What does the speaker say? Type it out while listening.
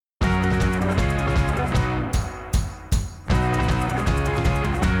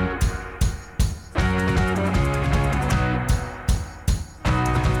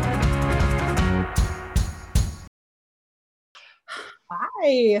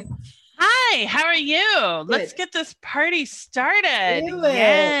Hi. Hi, how are you? Let's Good. get this party started. Do it.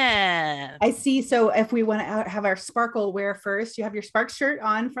 Yeah. I see. So if we want to have our sparkle wear first, you have your Spark shirt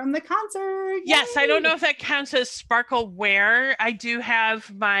on from the concert. Yes, I don't know Yay! if that counts as sparkle wear. I do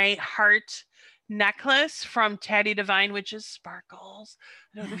have my heart necklace from Taddy Divine, which is sparkles.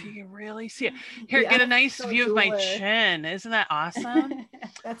 I don't know if you can really see it. Here, Yeah, get I'm a a nice pro view of my jeweler. chin. Isn't that awesome?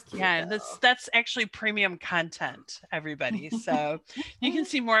 That's cute Yeah, that's though. that's actually premium content, everybody. So you can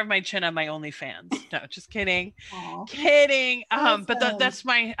see more of my chin on my OnlyFans. No, just kidding. Aw, Kidding. But awesome. that's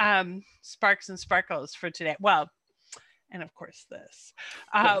my sparks and sparkles for today. Well, and of course this.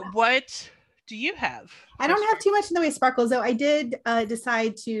 Yeah. What do you have I for don't have spark? too much in the way of sparkles, though. I did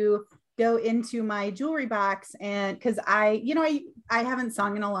decide to go into my jewelry box and because I haven't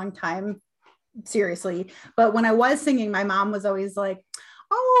sung in a long time, seriously. But when I was singing, my mom was always like,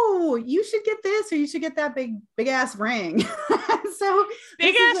 "Oh, you should get this, or you should get that big ass ring." So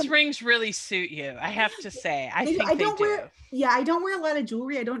Big this is ass a. rings really suit you, I have to say. I I think they don't do. wear. Yeah, I don't wear a lot of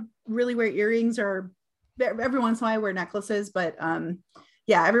jewelry. I don't really wear earrings, or every once in a while I wear necklaces. But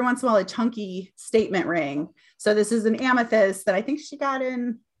yeah, every once in a while a chunky statement ring. So this is an amethyst that I think she got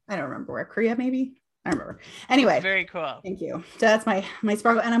in. I don't remember where, Korea maybe. I don't remember. It's Anyway, very cool. thank you. So that's my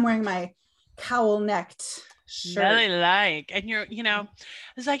sparkle, and I'm wearing my cowl necked shirt. Really like. And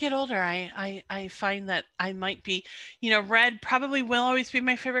as I get older, I find that I might be, red probably will always be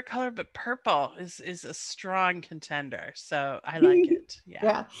my favorite color, but purple is a strong contender. So I like it. Yeah.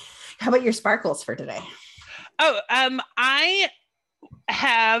 Yeah. How about your sparkles for today? Oh, I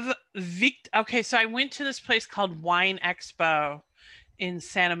have okay, so I went to this place called Wine Expo in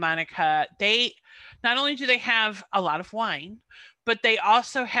Santa Monica. They not only do they have a lot of wine, but they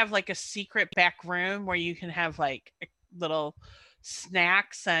also have like a secret back room where you can have like little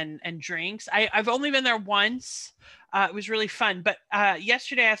snacks and drinks. I've only been there once. It was really fun. But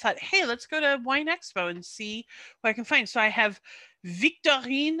yesterday I thought, hey, let's go to Wine Expo and see what I can find. So I have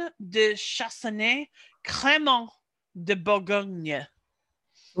Victorine de Chassanet, Crémant de Bourgogne.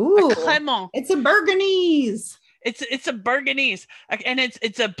 A Ooh, Crémant. it's a Burgundies. It's a Burgundies, and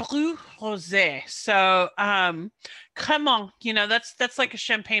it's a Blue Rosé. So Crémant, that's like a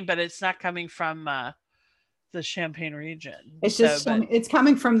champagne, but it's not coming from the Champagne region. It's So, just but it's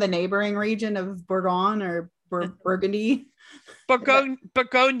coming from the neighboring region of Bourgogne or Burgundy. Bourgogne.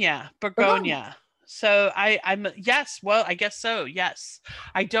 Bourgogne. So I'm yes, well, I guess so. Yes,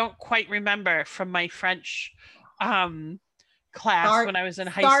 I don't quite remember from my French class Sorry, when I was in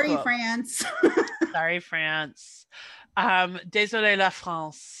high sorry, school. France. Sorry, France. Désolé, la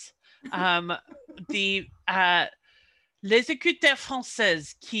France. The les écouteurs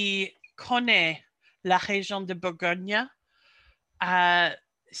françaises qui connaissent la région de Bourgogne,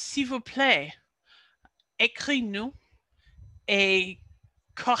 s'il vous plaît, écrivez-nous et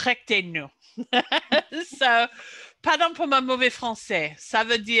correctez-nous. So, pardon pour mon mauvais français. Ça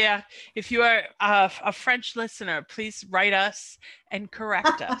veut dire, if you are a French listener, please write us and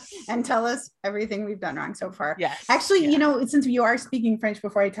correct us. And tell us everything we've done wrong so far. Yes. Actually, Yeah. since you are speaking French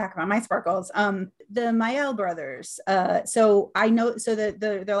before I talk about my sparkles, the Mael brothers, so I know, so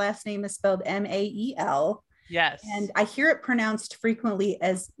their last name is spelled Mael. Yes. And I hear it pronounced frequently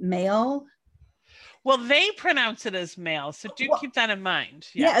as male. Well, they pronounce it as male, so do keep that in mind.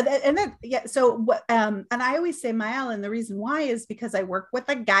 Yeah, yeah. So what? And I always say Mael, and the reason why is because I work with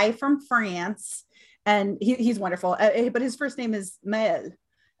a guy from France, and he's wonderful. But his first name is Mael,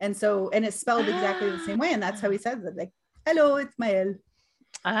 and it's spelled exactly the same way, and that's how he says it. Like, hello, it's Mael.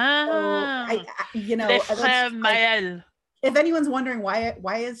 So Les frères Maël. If anyone's wondering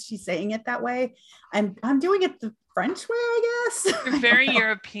why is she saying it that way, I'm doing it the French way, I guess. You're very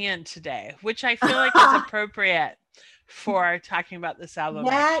European today, which I feel like is appropriate for talking about this album.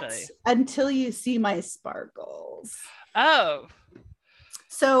 Actually, until you see my sparkles. Oh,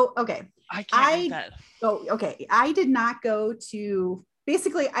 so okay, I can't read that. Oh, okay. I did not go to.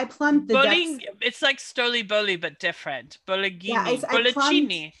 Basically, I plumbed the depths. It's like Stoli Boli, but different. Bologini,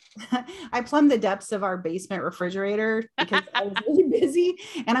 Bollicini. I plumbed the depths of our basement refrigerator because I was really busy,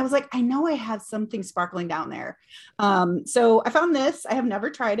 and I was like, I know I have something sparkling down there. So I found this. I have never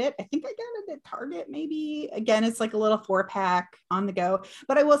tried it. I think I got it at Target, maybe. Again, it's like a little 4-pack on the go.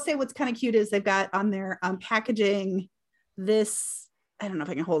 But I will say, what's kind of cute is they've got on their packaging this. I don't know if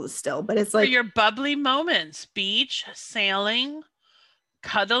I can hold it still, but it's like for your bubbly moments, beach, sailing,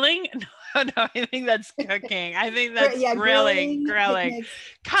 cuddling. No, I think that's cooking. I think that's grilling.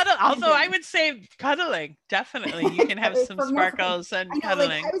 Cuddle. Although I would say cuddling, definitely. You can have some sparkles and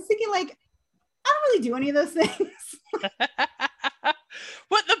cuddling. I was thinking, like, I don't really do any of those things.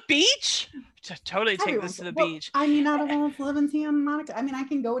 What, the beach? totally take Everyone, this to the well, beach. I mean, I don't want to live in Santa Monica. I mean, I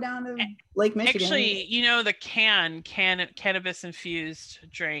can go down to Lake Michigan. Actually, you know, the cannabis infused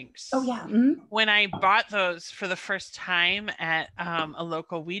drinks. Oh yeah. When I bought those for the first time at a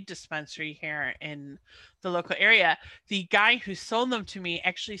local weed dispensary here in the local area, the guy who sold them to me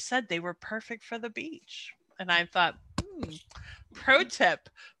actually said they were perfect for the beach. And I thought, pro tip,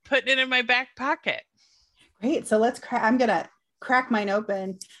 putting it in my back pocket. Great. So let's crack. I'm gonna crack mine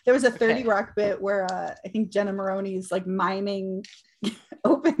open. There was a 30 Rock bit where I think Jenna Maroney's like miming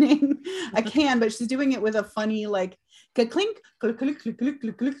opening a can, but she's doing it with a funny like clink, clink, clink, clink,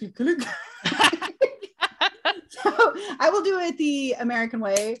 clink, clink, clink. So I will do it the American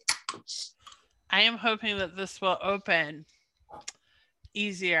way. I am hoping that this will open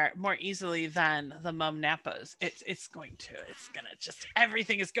more easily than the Mum Napas. It's gonna just,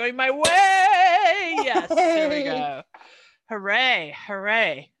 everything is going my way. Yes, there we go. Hooray,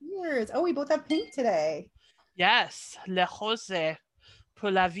 hooray. Cheers. Oh, we both have pink today. Yes, le rose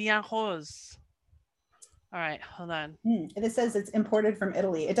pour la vie en rose. All right, hold on. It says it's imported from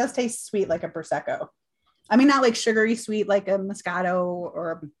Italy. It does taste sweet like a Prosecco. I mean, not like sugary sweet like a Moscato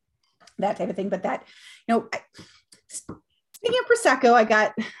or that type of thing, but that, you know, speaking of Prosecco, I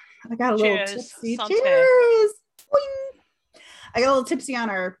got a little tipsy. Santé. Cheers. Boing. I got a little tipsy on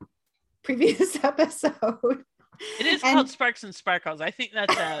our previous episode. It is called Sparks and Sparkles. I think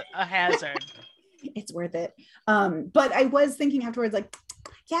that's a hazard. It's worth it. But I was thinking afterwards, like,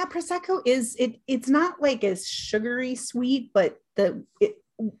 yeah, Prosecco it's not like as sugary sweet, but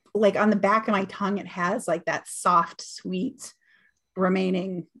like on the back of my tongue, it has like that soft, sweet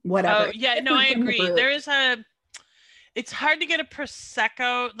remaining whatever. Oh yeah, no, I agree. It's hard to get a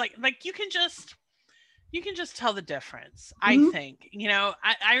Prosecco. Like you can just tell the difference. I think, you know,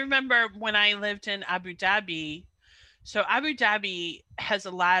 I remember when I lived in Abu Dhabi. So Abu Dhabi has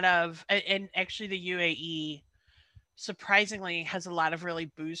a lot of, and actually the UAE surprisingly has a lot of really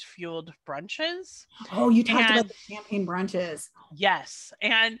booze fueled brunches. Oh, you talked about the champagne brunches. Yes.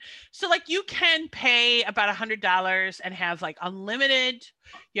 And so like you can pay about $100 and have like unlimited,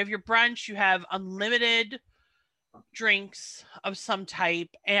 you have your brunch, you have unlimited drinks of some type.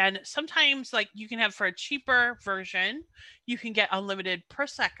 And sometimes like you can have, for a cheaper version, you can get unlimited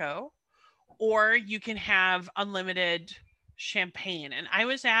Prosecco, or you can have unlimited champagne. And I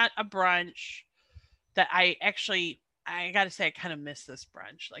was at a brunch that I got to say, I kind of missed this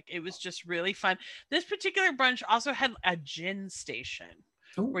brunch. Like, it was just really fun. This particular brunch also had a gin station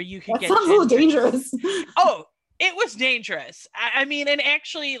where you could get gin. That sounds a little dangerous. Oh, it was dangerous. I mean, and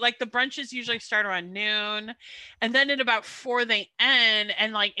actually, like, the brunches usually start around noon, and then at about 4 they end,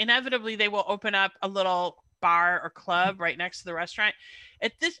 and like inevitably they will open up a little bar or club right next to the restaurant.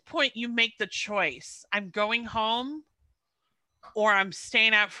 At this point, you make the choice. I'm going home, or I'm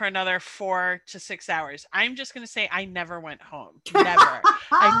staying out for another 4 to 6 hours. I'm just going to say I never went home. Never.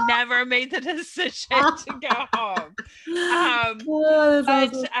 I never made the decision to go home. What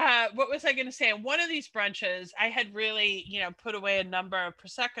was I going to say? In one of these brunches, I had really, you know, put away a number of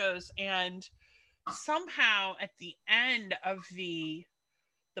Proseccos, and somehow at the end of the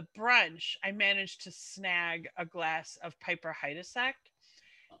brunch, I managed to snag a glass of Piper Heidsieck.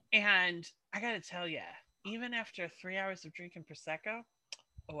 And I got to tell you, even after 3 hours of drinking Prosecco,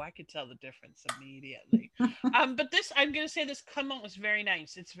 I could tell the difference immediately. But this, I'm going to say this Clement was very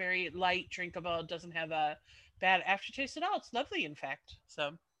nice. It's very light, drinkable. It doesn't have a bad aftertaste at all. It's lovely, in fact.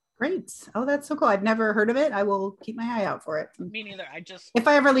 So great. Oh, that's so cool. I've never heard of it. I will keep my eye out for it. Me neither. If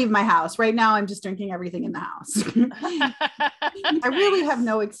I ever leave my house, right now I'm just drinking everything in the house. I really have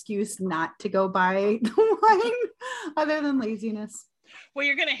no excuse not to go buy wine other than laziness. Well,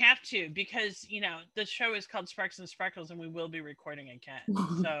 you're going to have to, because, you know, the show is called Sparks and Sparkles, and we will be recording again.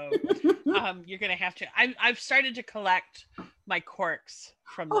 So you're going to have to. I've started to collect my corks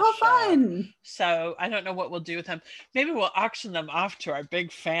from the show. Fun. So I don't know what we'll do with them. Maybe we'll auction them off to our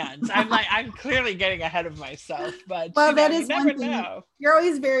big fans. I'm clearly getting ahead of myself, but well, that is one thing. You're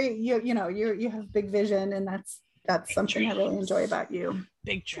always very, you have big vision, and that's big something dreams. I really enjoy about you.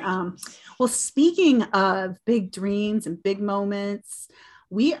 Big dreams. Well, speaking of big dreams and big moments,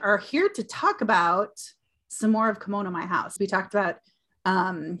 we are here to talk about some more of Kimono My House. We talked about,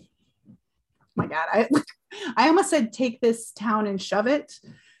 oh my God, I almost said take this town and shove it.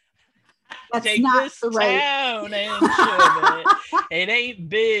 That's take not this the right town and shove it. It ain't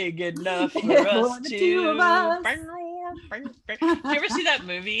big enough for us the to. two of us. Did you ever see that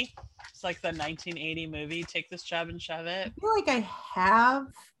movie? It's like the 1980 movie, Take This Job and Shove It. I feel like I have,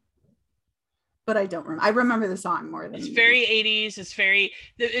 but I don't remember. I remember the song more than. It's very 80s.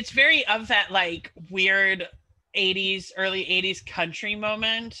 It's very of that like weird 80s, early 80s country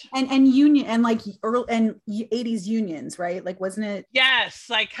moment. And union and like early and 80s unions, right? Like wasn't it? Yes,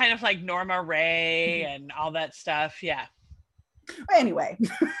 like kind of like Norma Ray and all that stuff. Yeah. Anyway,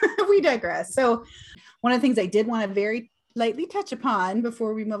 we digress. So one of the things I did want to very lightly touch upon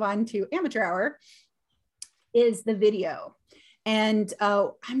before we move on to amateur hour is the video. And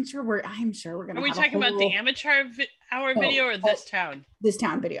I'm sure we're gonna Are we have a talking about the whole amateur hour video or this town? this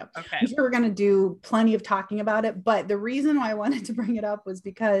town video. Okay. I'm sure we're gonna do plenty of talking about it, but the reason why I wanted to bring it up was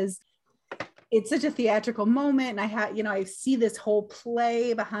because it's such a theatrical moment, and I see this whole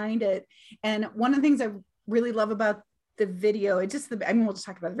play behind it. And one of the things I really love about the video, we'll just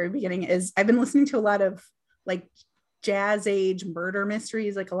talk about the very beginning, is I've been listening to a lot of like jazz age murder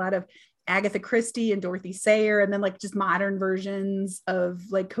mysteries, like a lot of Agatha Christie and Dorothy Sayers, and then like just modern versions of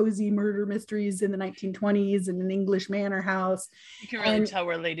like cozy murder mysteries in the 1920s in an English manor house. You can really tell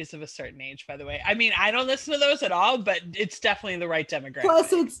we're ladies of a certain age, by the way. I mean, I don't listen to those at all, but it's definitely the right demographic.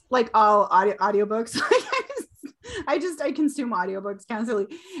 Plus, it's like all audiobooks. I consume audiobooks constantly,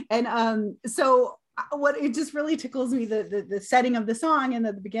 and so what it just really tickles me, the setting of the song and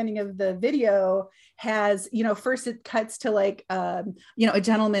the beginning of the video has, first it cuts to like a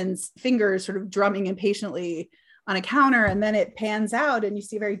gentleman's fingers sort of drumming impatiently on a counter, and then it pans out and you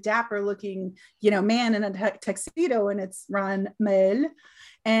see a very dapper looking man in a tuxedo, and it's Ron Mel,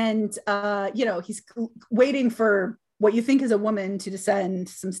 and he's waiting for what you think is a woman to descend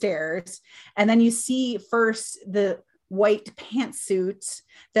some stairs, and then you see first the white pantsuit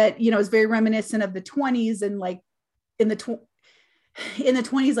that is very reminiscent of the 20s, and like in the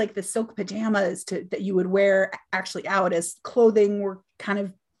 20s, like the silk pajamas that you would wear actually out as clothing were kind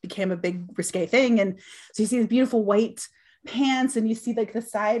of became a big risque thing. And so you see these beautiful white pants, and you see like the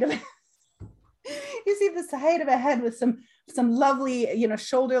side of a head with some lovely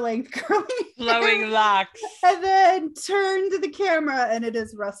shoulder length curly flowing locks, and then turn to the camera and it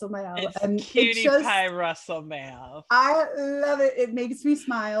is Russell Mael. It's and cutie pie Russell Mael. I love it. It makes me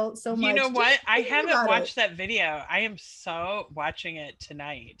smile so much. You know what? I haven't watched that video. I am so watching it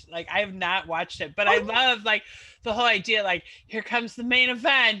tonight. Like, I have not watched it, but I love like the whole idea. Like, here comes the main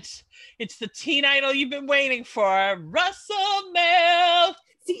event. It's the teen idol you've been waiting for, Russell Mael.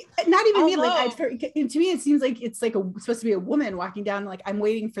 See, not even me. Like, to me, it seems like it's like supposed to be a woman walking down. Like, I'm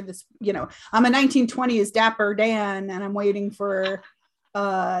waiting for this. I'm a 1920s dapper Dan, and I'm waiting for,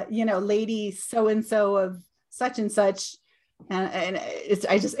 lady so and so of such and such, and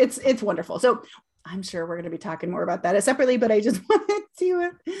it's wonderful. So I'm sure we're going to be talking more about that separately, but I just wanted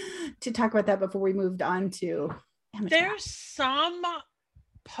to talk about that before we moved on to amateur. There's some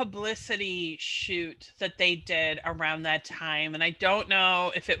publicity shoot that they did around that time, and I don't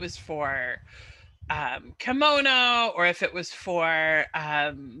know if it was for Kimono or if it was for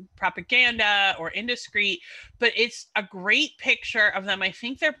propaganda or indiscreet, but it's a great picture of them. I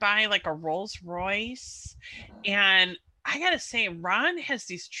think they're buying like a Rolls Royce, and I gotta say, Ron has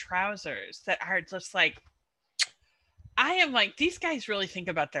these trousers that are just like, I am like, these guys really think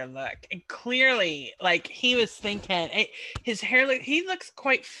about their look, and clearly, like, he was thinking his hair. He looks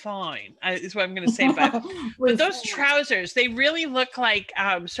quite fine, is what I'm going to say. But those trousers, they really look like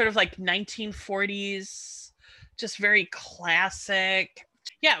sort of like 1940s, just very classic.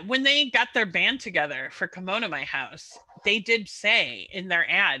 Yeah, when they got their band together for Kimono My House, they did say in their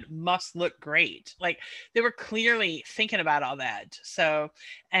ad, must look great. Like, they were clearly thinking about all that. So,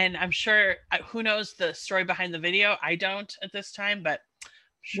 and I'm sure, who knows the story behind the video? I don't at this time, but I'm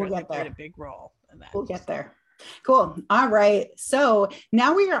sure they played a big role in that. We'll get there. Cool. All right. So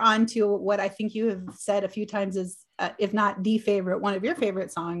now we are on to what I think you have said a few times is, if not the favorite, one of your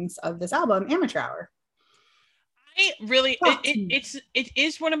favorite songs of this album, Amateur Hour. I really, it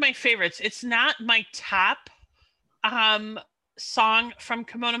is one of my favorites. It's not my top song from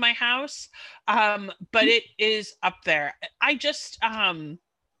Kimono My House, but it is up there. I just I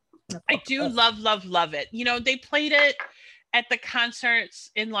do love it. They played it at the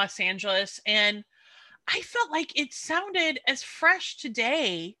concerts in Los Angeles, and I felt like it sounded as fresh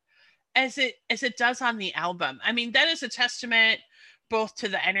today as it does on the album. I mean, that is a testament both to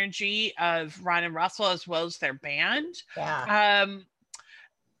the energy of Ron and Russell as well as their band. Yeah.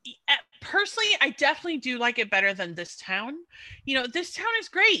 Personally, I definitely do like it better than This Town. This Town is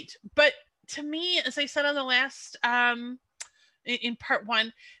great, but to me, as I said on the last in part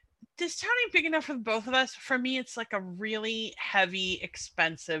one, This Town ain't big enough for both of us. For me, it's like a really heavy,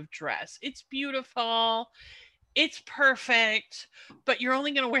 expensive dress. It's beautiful, it's perfect, but you're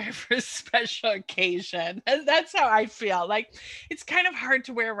only going to wear it for a special occasion. And that's how I feel. Like, it's kind of hard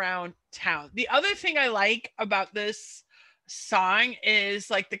to wear around town. The other thing I like about this song is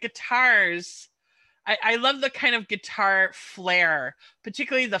like the guitars I love the kind of guitar flair,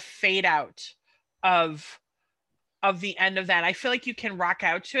 particularly the fade out of the end of that. I feel like you can rock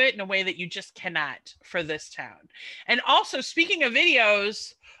out to it in a way that you just cannot for this town. And also, speaking of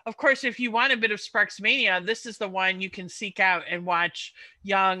videos, of course, if you want a bit of Sparks Mania, this is the one you can seek out and watch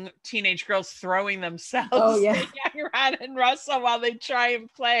young teenage girls throwing themselves Oh yeah. at young Ron and Russell while they try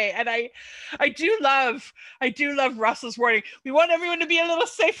and play. And I do love Russell's warning. We want everyone to be a little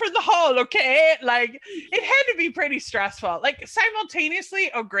safer in the hall, okay? Like, it had to be pretty stressful. Like, simultaneously,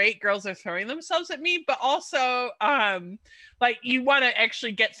 oh great, girls are throwing themselves at me, but also like, you want to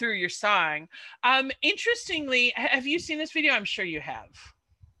actually get through your song. Interestingly, have you seen this video? I'm sure you have.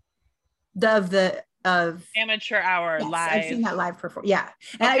 Of Amateur Hour. yes, live. I've seen that live perform. Yeah,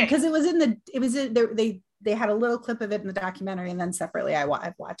 and Okay. because it was in they had a little clip of it in the documentary, and then separately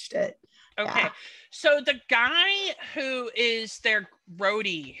I've watched it. Okay. Yeah. So the guy who is their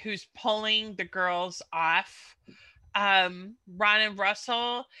roadie, who's pulling the girls off, Ron and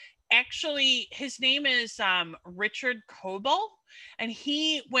Russell, actually his name is Richard Coble, and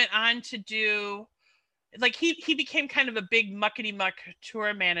he went on to do, like, he became kind of a big muckety muck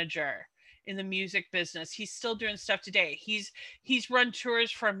tour manager in the music business. He's still doing stuff today. He's run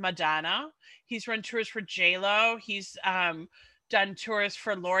tours for Madonna. He's run tours for J-Lo. He's done tours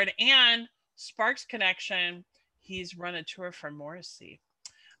for Lorde and Sparks Connection. He's run a tour for Morrissey.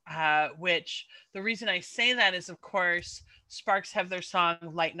 Which the reason I say that is, of course, Sparks have their song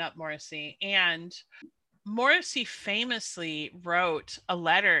Lighten Up Morrissey, and Morrissey famously wrote a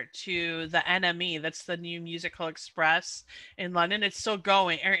letter to the NME, that's the New Musical Express in London. It's still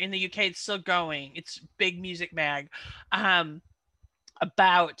going, or in the UK, it's still going. It's big music mag, about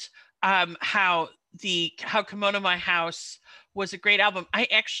how Kimono My House was a great album. I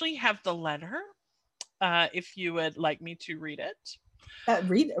actually have the letter, if you would like me to read it.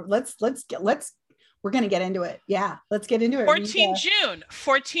 Let's we're going to get into it. Yeah, let's get into it. 14 June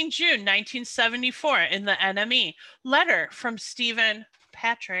 1974 in the NME. Letter from Stephen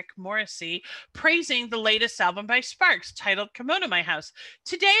Patrick Morrissey praising the latest album by Sparks titled Kimono My House.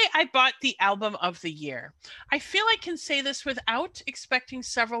 Today I bought the album of the year. I feel I can say this without expecting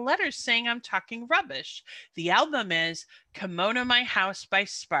several letters saying I'm talking rubbish. The album is Kimono My House by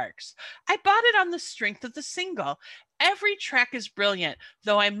Sparks. I bought it on the strength of the single. Every track is brilliant,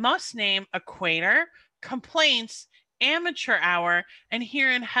 though I must name Equator, Complaints, Amateur Hour, and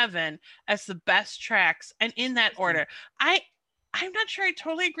Here in Heaven as the best tracks, and in that order. I'm not sure I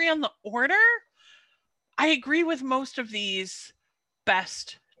totally agree on the order. I agree with most of these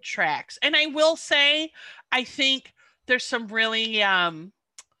best tracks. And I will say, I think there's some really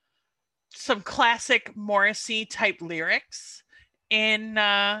some classic Morrissey type lyrics in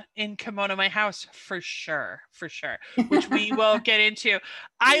Kimono My House, for sure, which we will get into.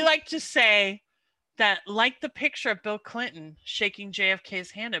 I like to say that, like the picture of Bill Clinton shaking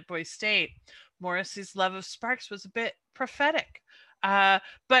JFK's hand at Boy State, Morrissey's love of Sparks was a bit prophetic.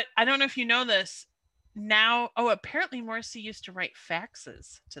 But I don't know if you know this now. Oh, apparently Morrissey used to write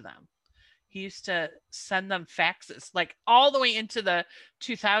faxes to them. He used to send them faxes, like all the way into the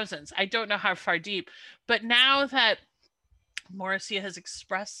 2000s. I don't know how far deep, but now that Morrissey has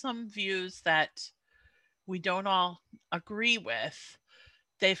expressed some views that we don't all agree with,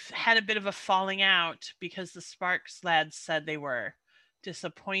 they've had a bit of a falling out because the Sparks lads said they were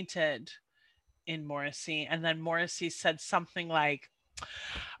disappointed in Morrissey. And then Morrissey said something like,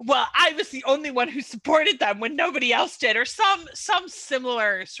 well, I was the only one who supported them when nobody else did, or some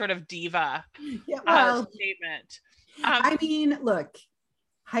similar sort of diva statement. I mean, look,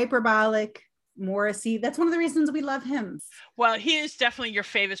 hyperbolic Morrissey, that's one of the reasons we love him. Well, he is definitely your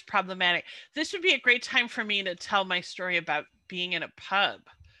favorite problematic. This would be a great time for me to tell my story about being in a pub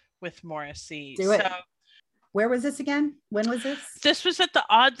with Morrissey. Do it. Where was this again? When was this? This was at the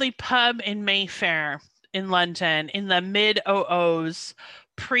Audley Pub in Mayfair in London in the mid-00s,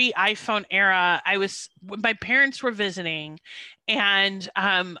 pre-iPhone era. My parents were visiting, and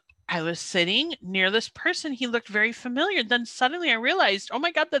I was sitting near this person. He looked very familiar. Then suddenly I realized, oh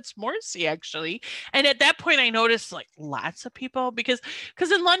my God, that's Morrissey, actually. And at that point I noticed, like, lots of people, because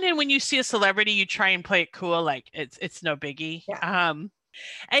in London, when you see a celebrity, you try and play it cool. Like, it's no biggie. Yeah.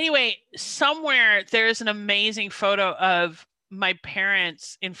 Anyway, somewhere there's an amazing photo of my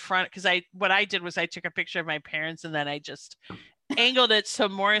parents in front, because what I did was I took a picture of my parents and then I just angled it so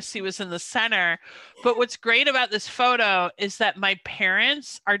Morrissey was in the center. But what's great about this photo is that my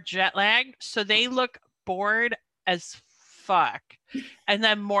parents are jet lagged, so they look bored as fuck. And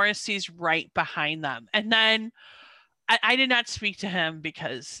then Morrissey's right behind them. And then I did not speak to him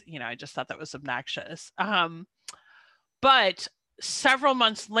because, I just thought that was obnoxious. But several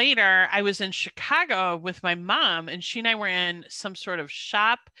months later, I was in Chicago with my mom, and she and I were in some sort of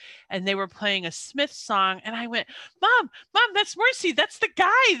shop, and they were playing a Smith song, and I went, Mom, that's Morrissey. That's the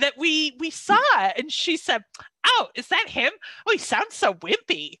guy that we saw." And she said, "Oh, is that him? Oh, he sounds so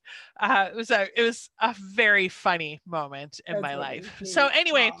wimpy." It was a very funny moment in That's my really life. So sweet.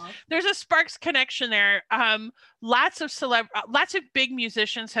 anyway, Aw. there's a Sparks connection there. Lots of big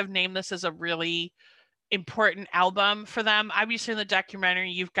musicians have named this as a really important album for them. Obviously, in the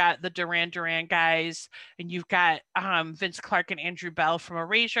documentary, you've got the Duran Duran guys, and you've got Vince Clarke and Andrew Bell from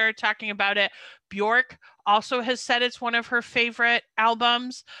Erasure talking about it. Bjork also has said it's one of her favorite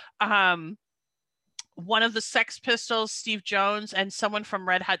albums. One of the Sex Pistols, Steve Jones, and someone from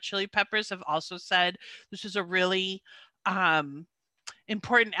Red Hot Chili Peppers have also said this is a really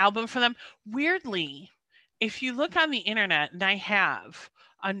important album for them. Weirdly, if you look on the internet, and I have,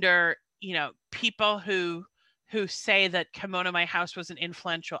 under people who say that Kimono My House was an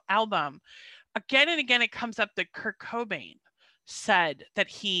influential album, again and again it comes up that Kurt Cobain said that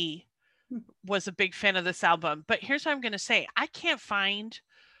he was a big fan of this album. But here's what I'm going to say: I can't find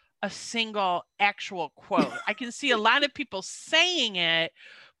a single actual quote. I can see a lot of people saying it,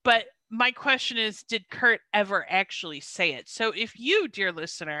 but my question is, did Kurt ever actually say it? So if you, dear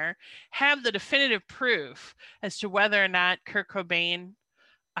listener, have the definitive proof as to whether or not Kurt Cobain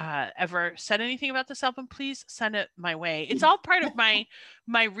ever said anything about this album, please send it my way. It's all part of my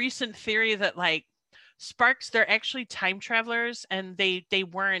recent theory that, like, Sparks, they're actually time travelers, and they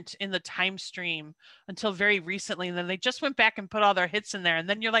weren't in the time stream until very recently, and then they just went back and put all their hits in there, and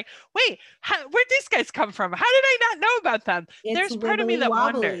then you're like, wait, where'd these guys come from? How did I not know about them? It's There's part of me wibbly that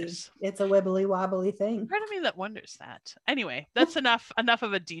wobbly. wonders. It's a wibbly wobbly thing. Part of me that wonders that. Anyway, that's enough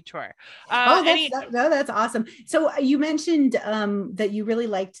of a detour. Oh, Any no, that's awesome. So you mentioned that you really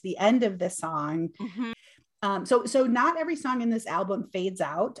liked the end of this song. Mhm. So not every song in this album fades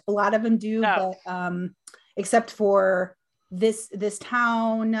out. A lot of them do, No. but except for this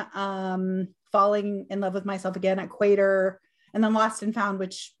town, falling in love with myself again, Equator, and then Lost and Found,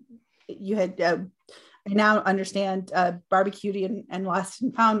 which you had. I now understand Barbecue and Lost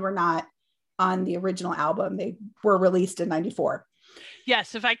and Found were not on the original album. They were released in '94.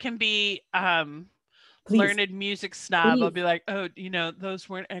 Yes, if I can be Please. learned music snob, Please. I'll be like, oh, those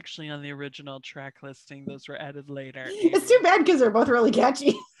weren't actually on the original track listing. Those were added later. It's too bad because they're both really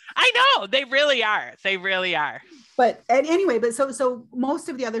catchy. I know, they really are. They really are. But anyway, but so most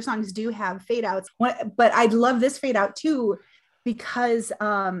of the other songs do have fade outs. But I love this fade out too, because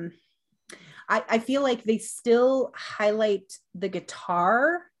I feel like they still highlight the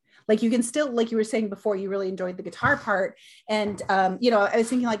guitar. Like you can still, like you were saying before, you really enjoyed the guitar part. And, I was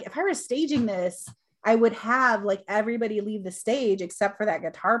thinking, like, if I were staging this, I would have like everybody leave the stage except for that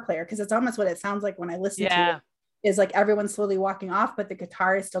guitar player. Cause it's almost what it sounds like when I listen to it, is like everyone's slowly walking off, but the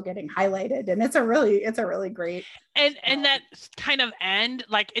guitar is still getting highlighted. And it's a really great. And that kind of end,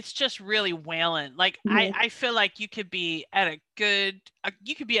 like, it's just really wailing. Like, I feel like you could be at a good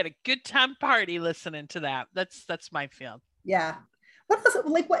time party listening to that. That's my feel. Yeah. What else?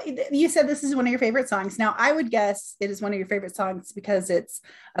 Like, what you said, this is one of your favorite songs. Now, I would guess it is one of your favorite songs because it's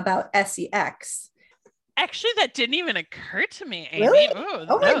about sex. Actually, that didn't even occur to me, Amy. Really?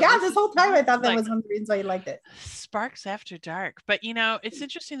 Oh my God, this whole time I thought that was one of the reasons why you liked it. Sparks After Dark. But, it's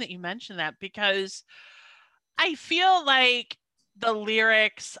interesting that you mentioned that, because I feel like the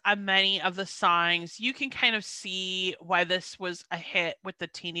lyrics on many of the songs, you can kind of see why this was a hit with the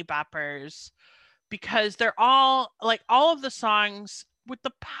teeny boppers, because they're all, like, all of the songs, with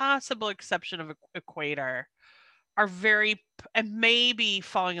the possible exception of Equator, are very, and maybe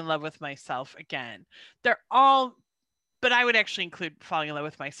Falling in Love with Myself Again. They're all, but I would actually include Falling in Love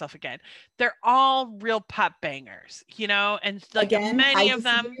with Myself Again. They're all real pop bangers, and like, again, many of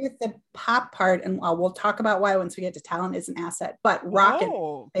them with the pop part, and we'll talk about why once we get to Talent is an Asset. But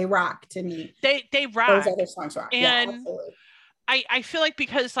they rock to me. They rock. Those other songs rock. And yeah, absolutely. I feel like,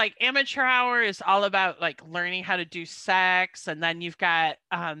 because like Amateur Hour is all about like learning how to do sex, and then you've got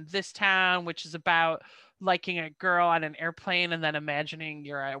This Town, which is about liking a girl on an airplane and then imagining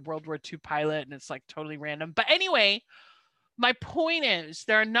you're a World War II pilot, and it's like totally random. But anyway, my point is,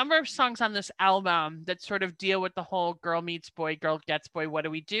 there are a number of songs on this album that sort of deal with the whole girl meets boy, girl gets boy, what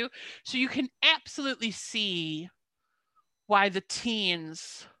do we do? So you can absolutely see why the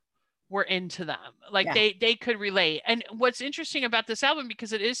teens were into them. Like, yeah, they could relate. And what's interesting about this album,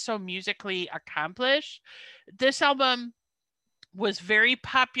 because it is so musically accomplished, this album was very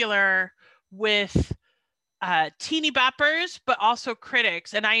popular with teeny boppers, but also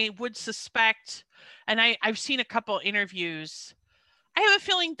critics. And I would suspect, and I've seen a couple interviews, I have a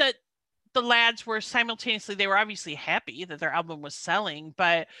feeling that the lads were simultaneously, they were obviously happy that their album was selling,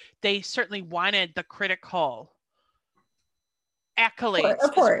 but they certainly wanted the critical accolades Of as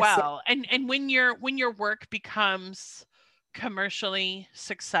course. Yeah. well. And when your work becomes commercially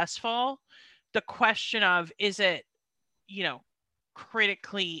successful, the question of, is it, you know,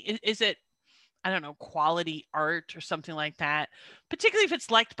 critically, is it, I don't know, quality art or something like that, particularly if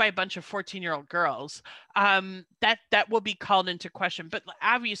it's liked by a bunch of 14-year-old girls, that will be called into question. But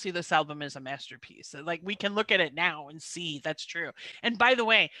obviously this album is a masterpiece. Like, we can look at it now and see that's true. And by the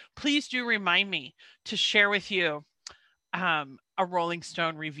way, please do remind me to share with you a Rolling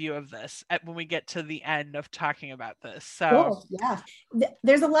Stone review of this when we get to the end of talking about this. So Cool. Yeah.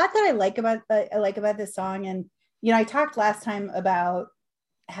 There's a lot that I like about this song. And, you know, I talked last time about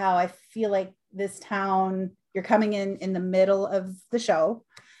how I feel like this town, you're coming in the middle of the show.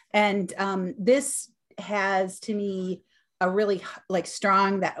 And this has, to me, a really like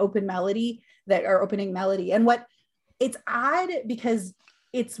strong, that opening melody. And what, it's odd because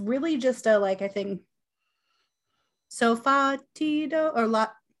it's really just a, like, I think, so fa ti do, or la,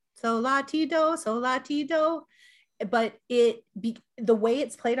 so la ti do, so la ti do. But the way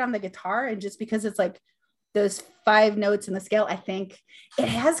it's played on the guitar, and just because it's like those 5 notes in the scale, I think it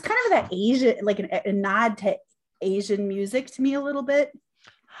has kind of that Asian, like a nod to Asian music to me a little bit.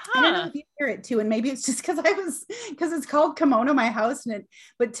 I don't know if you hear it too, and maybe it's just because it's called Kimono My House,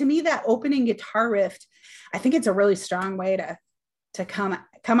 but to me, that opening guitar riff, I think it's a really strong way to come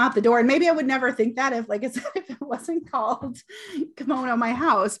out the door. And maybe I would never think that if, like I said, if it wasn't called Kimono My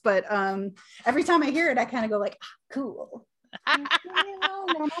House. But every time I hear it, I kind of go like, cool. Well,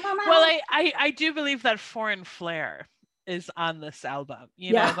 I do believe that foreign flair is on this album,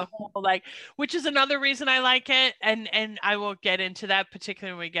 you know, the whole, like, which is another reason I like it, and I will get into that,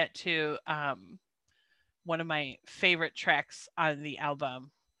 particularly when we get to one of my favorite tracks on the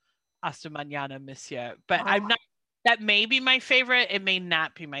album, Hasta Mañana, Monsieur. But I'm not, that may be my favorite, it may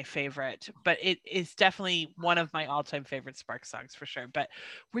not be my favorite, but it is definitely one of my all-time favorite Sparks songs for sure. But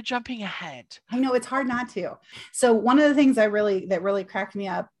we're jumping ahead. I know, it's hard not to. So one of the things that really cracked me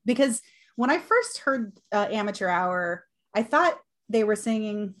up, because when I first heard Amateur Hour, I thought they were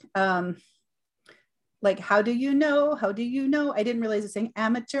singing like, how do you know? I didn't realize it's saying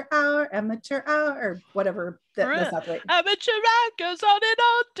amateur hour, or whatever. That's not right. Amateur hour goes on and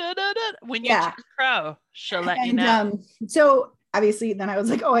on. Da, da, da. When you turn pro, she'll let you know. So obviously then I was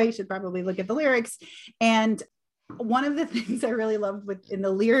like, oh, I should probably look at the lyrics. And one of the things I really loved in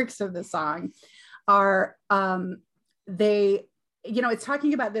the lyrics of the song are they, you know, it's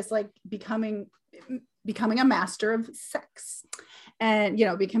talking about this, like, becoming a master of sex, and, you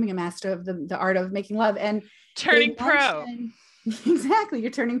know, becoming a master of the art of making love, and turning pro. Exactly,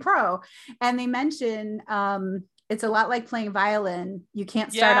 you're turning pro. And they mention it's a lot like playing violin. You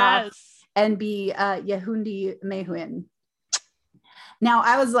can't start off and be Yehundi Mehuin. Now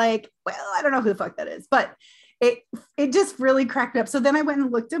I was like, well, I don't know who the fuck that is, but it just really cracked me up. So then I went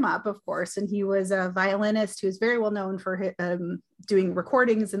and looked him up, of course, and he was a violinist who was very well known for doing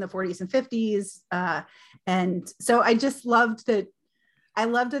recordings in the 40s and 50s. And so I just loved that. I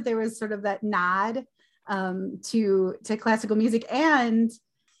loved that there was sort of that nod to classical music. And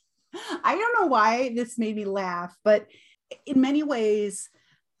I don't know why this made me laugh, but in many ways,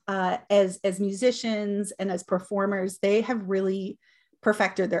 as musicians and as performers, they have really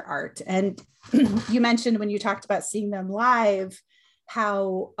perfected their art. And you mentioned, when you talked about seeing them live,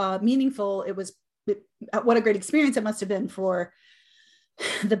 how meaningful it was, what a great experience it must have been for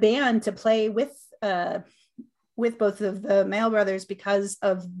the band to play with both of the Mail brothers, because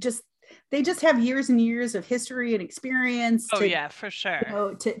of they just have years and years of history and experience. For sure. You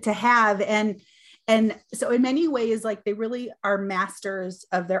know, to have, and so in many ways, like, they really are masters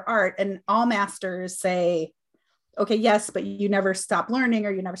of their art, and all masters say, okay, yes, but you never stop learning,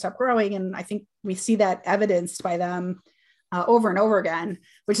 or you never stop growing. And I think we see that evidenced by them over and over again,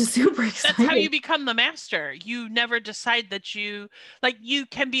 which is super exciting. That's how you become the master. You never decide that you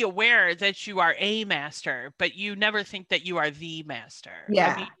can be aware that you are a master, but you never think that you are the master.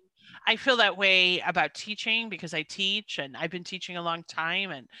 Yeah. I mean, I feel that way about teaching, because I teach, and I've been teaching a long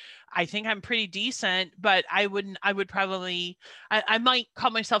time, and I think I'm pretty decent, but I might call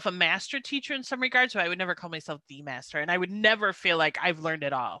myself a master teacher in some regards, but I would never call myself the master. And I would never feel like I've learned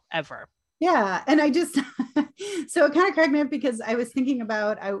it all, ever. Yeah. And I just, so it kind of cracked me up, because I was thinking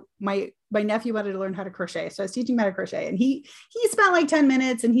about, my nephew wanted to learn how to crochet. So I was teaching him how to crochet, and he spent like 10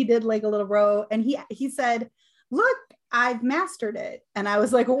 minutes, and he did like a little row, and he said, look, I've mastered it. And I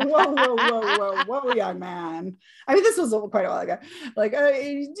was like, whoa, young man. I mean, this was quite a while ago. Like,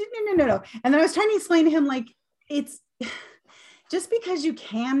 no. And then I was trying to explain to him, like, it's just because you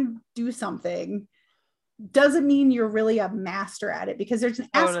can do something doesn't mean you're really a master at it, because there's an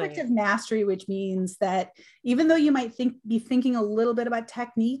aspect of mastery which means that even though you might be thinking a little bit about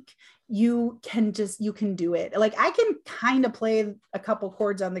technique, you can do it. Like I can kind of play a couple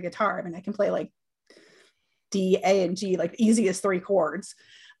chords on the guitar. I mean, I can play like D, A, and G, like easiest 3 chords.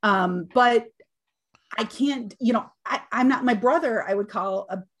 But I can't, I'm not, my brother, I would call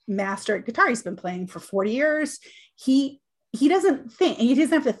a master at guitar. He's been playing for 40 years. He doesn't think, and he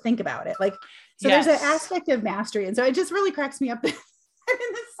doesn't have to think about it. Like, so yes. There's an aspect of mastery. And so it just really cracks me up. And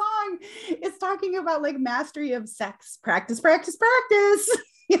in this song, it's talking about like mastery of sex, practice.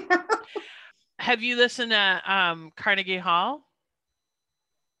 Have you listened to Carnegie Hall?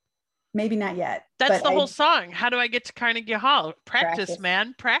 Maybe not yet. That's the whole song. How do I get to Carnegie Hall? Practice,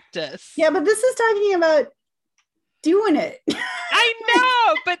 man. Practice. Yeah, but this is talking about doing it. I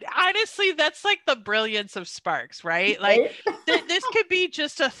know, but honestly, that's like the brilliance of Sparks, right? Like this could be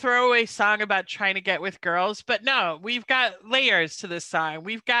just a throwaway song about trying to get with girls, but no, we've got layers to this song.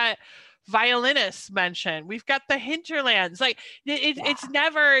 We've got violinists mentioned. We've got the hinterlands. Like it's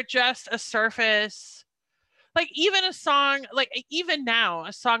never just a surface. Like even a song, like even now,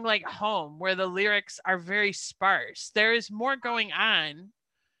 a song like Home, where the lyrics are very sparse, there is more going on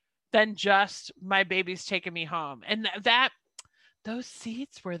than just my baby's taking me home. And those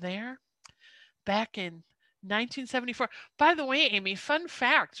seeds were there back in 1974. By the way, Amy, fun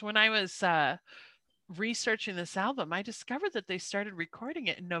fact, when I was researching this album, I discovered that they started recording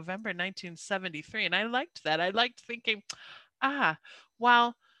it in November 1973. And I liked that. I liked thinking,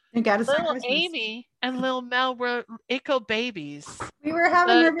 well, little Amy and little Mel were Ickle babies. We were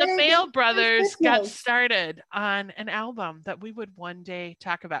having the Bale brothers got started on an album that we would one day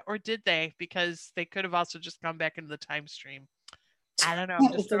talk about. Or did they? Because they could have also just gone back into the time stream. I don't know.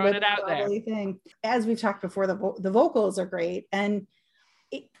 I'm just throwing it out there. Thing. As we've talked before, the vocals are great. And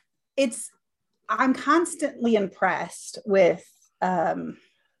I'm constantly impressed with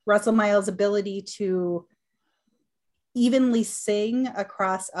Russell Miles' ability to evenly sing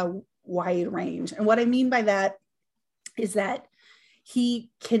across a wide range. And what I mean by that is that he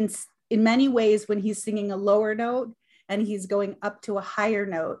can, in many ways, when he's singing a lower note and he's going up to a higher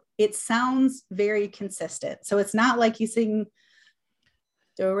note, it sounds very consistent. So it's not like he's singing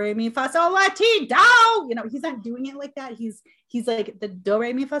do re mi fa sol la ti do. He's not doing it like that. He's like the do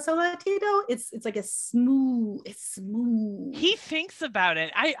re mi fa sol la ti do. It's like it's smooth. He thinks about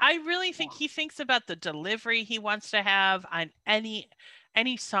it. I really think he thinks about the delivery he wants to have on any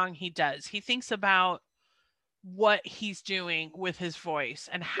song he does. He thinks about what he's doing with his voice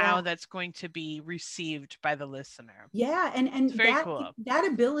and how that's going to be received by the listener. Yeah, and it's very cool. That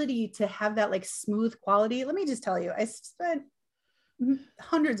ability to have that like smooth quality. Let me just tell you, I spent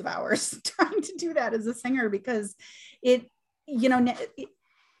hundreds of hours trying to do that as a singer, because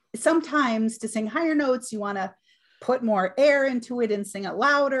sometimes to sing higher notes, you want to put more air into it and sing it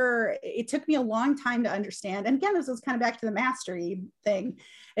louder. It took me a long time to understand. And again, this was kind of back to the mastery thing.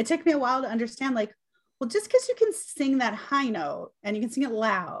 It took me a while to understand, like, well, just because you can sing that high note and you can sing it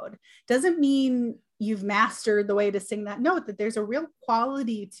loud doesn't mean you've mastered the way to sing that note, that there's a real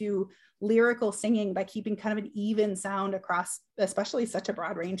quality to lyrical singing by keeping kind of an even sound across, especially such a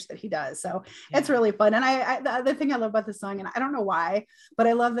broad range that he does. So it's really fun. And the other thing I love about this song, and I don't know why, but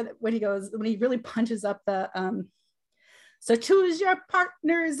I love that when he really punches up the, so choose your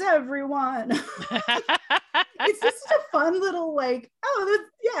partners, everyone. It's just such a fun little like, all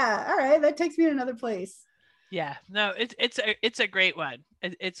right, that takes me to another place. Yeah, no, it's a great one.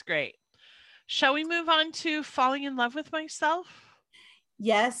 It's great. Shall we move on to Falling in Love with Myself?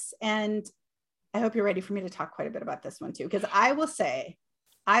 Yes, and I hope you're ready for me to talk quite a bit about this one too, because I will say,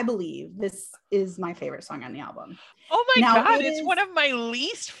 I believe this is my favorite song on the album. Oh my God, it's one of my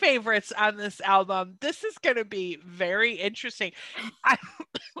least favorites on this album. This is going to be very interesting.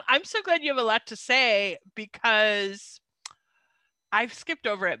 I'm so glad you have a lot to say, because I've skipped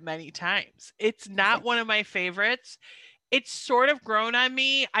over it many times. It's not one of my favorites. It's sort of grown on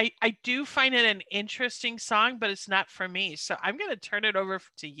me. I do find it an interesting song, but it's not for me. So I'm going to turn it over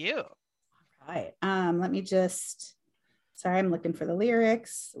to you. All right. Let me just, sorry, I'm looking for the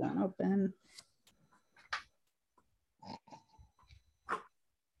lyrics. Won't open.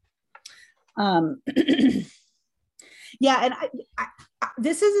 Yeah, and I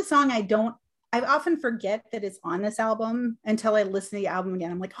this is a song I often forget that it's on this album until I listen to the album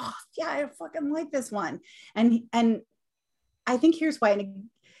again. I'm like, oh yeah, I fucking like this one. And I think here's why.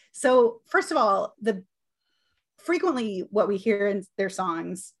 So first of all, frequently what we hear in their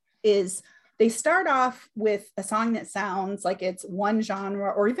songs is they start off with a song that sounds like it's one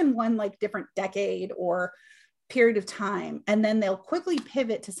genre or even one like different decade or period of time, and then they'll quickly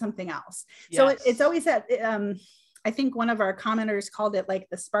pivot to something else. Yes. So it's always that, I think one of our commenters called it like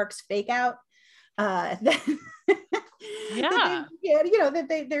the Sparks fake out. That, yeah.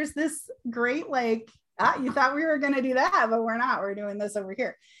 There's this great, like, you thought we were going to do that, but we're not, we're doing this over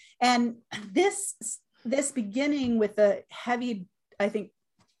here. And this beginning with the heavy, I think,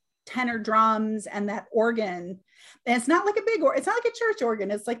 tenor drums and that organ, and it's not like a big, it's not like a church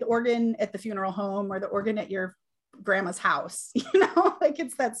organ. It's like the organ at the funeral home or the organ at your grandma's house, like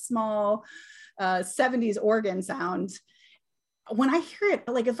it's that small 70s organ sound. When I hear it,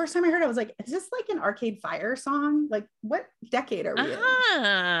 like the first time I heard it, I was like, is this like an Arcade Fire song? Like what decade are we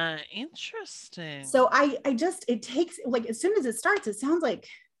in? Interesting. So it takes, like, as soon as it starts, it sounds like,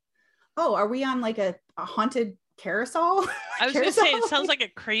 oh, are we on like a haunted carousel? I was gonna say, it sounds like a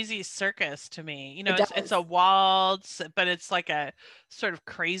crazy circus to me. It's a waltz, but it's like a sort of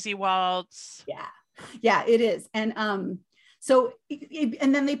crazy waltz. Yeah, it is. And so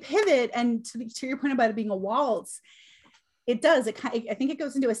and then they pivot, and to your point about it being a waltz, it does. I think it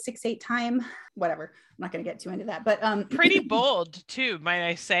goes into a 6/8 time, whatever. I'm not going to get too into that, but pretty bold too, might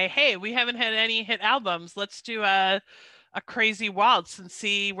I say. Hey, we haven't had any hit albums. Let's do a crazy waltz and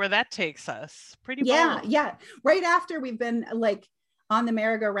see where that takes us. Pretty bold. Yeah. Right after we've been like on the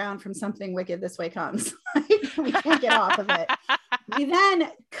merry-go-round from Something Wicked This Way Comes. We can't get off of it. We then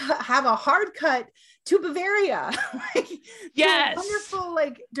have a hard cut to Bavaria. Yes. A wonderful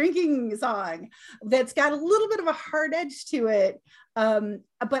like drinking song that's got a little bit of a hard edge to it.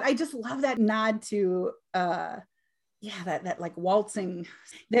 But I just love that nod to that like waltzing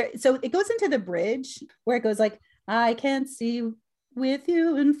there. So it goes into the bridge where it goes like, I can't see with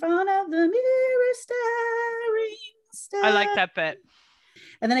you in front of the mirror staring. I like that bit.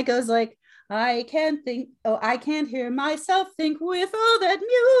 And then it goes like, I can't hear myself think with all that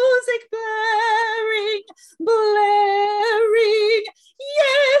music blaring.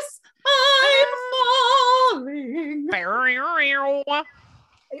 Yes, I'm falling.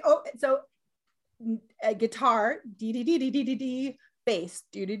 Oh, so a guitar, dee, bass,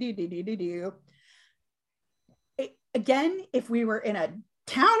 do. Again, if we were in a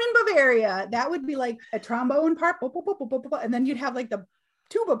town in Bavaria, that would be like a trombone part, and then you'd have like the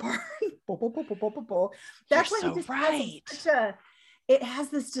tuba part. That's why it right. It has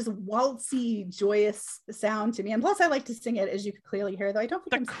this just waltzy, joyous sound to me. And plus, I like to sing it, as you could clearly hear. Though I don't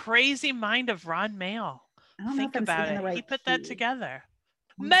think the crazy mind of Ron Mayle. Think about it. Right, he put that together.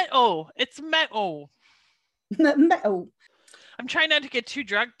 Metal. It's metal. Metal. I'm trying not to get too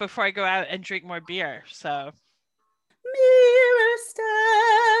drunk before I go out and drink more beer. So. Mirror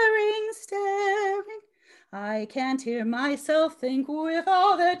staring. I can't hear myself think with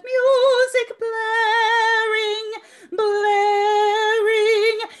all that music blaring.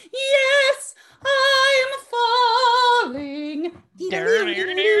 Yes, I'm falling. You're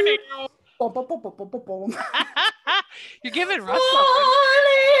giving Russell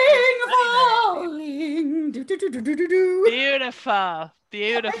falling. Beautiful.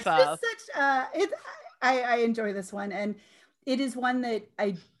 It's just such I enjoy this one, and it is one that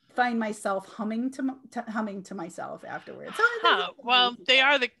I find myself humming to myself afterwards. Well, they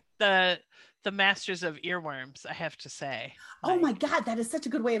are the masters of earworms, I have to say. Oh my God, that is such a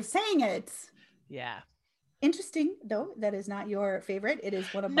good way of saying it. Yeah. Interesting, though, that is not your favorite. It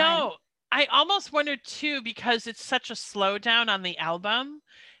is one of mine. No, I almost wondered too, because it's such a slowdown on the album,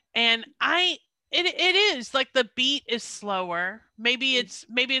 and it is like the beat is slower. Maybe it's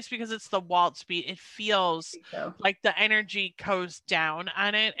because it's the waltz beat. It feels like the energy goes down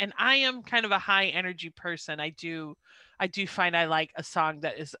on it. And I am kind of a high energy person. I do find I like a song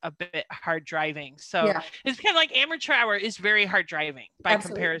that is a bit hard driving. So it's kind of like Amateur Hour is very hard driving by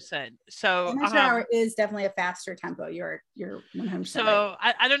comparison. So Amateur Hour is definitely a faster tempo. You're 100%. So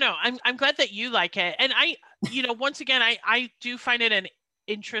right. I don't know. I'm glad that you like it. And once again, I do find it an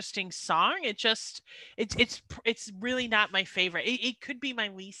interesting song. It's really not my favorite. It could be my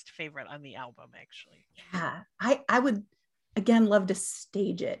least favorite on the album, actually. Yeah, I would again love to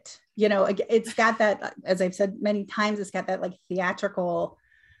stage it. It's got that, as I've said many times, it's got that like theatrical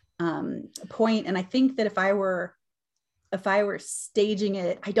point. And I think that if I were staging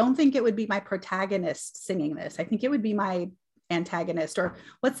it, I don't think it would be my protagonist singing this. I think it would be my antagonist, or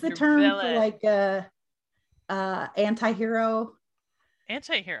what's the term for like anti-hero?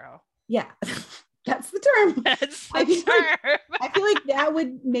 Anti-hero. Yeah, that's the term. I feel like that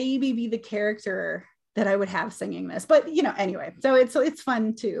would maybe be the character that I would have singing this, but anyway, so it's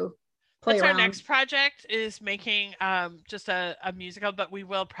fun too. play That's our around. next project, is making just a musical, but we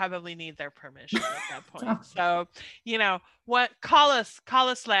will probably need their permission at that point. So, you know, what, call us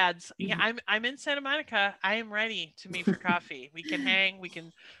lads. Yeah, I'm in Santa Monica. I am ready to meet for coffee. We can hang, we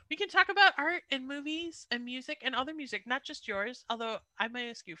can talk about art and movies and music and other music, not just yours, although I might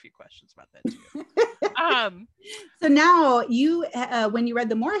ask you a few questions about that too. So now you, when you read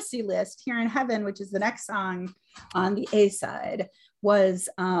the Morrissey list, Here in Heaven, which is the next song on the A side, was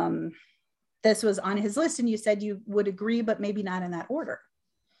this was on his list, and you said you would agree, but maybe not in that order.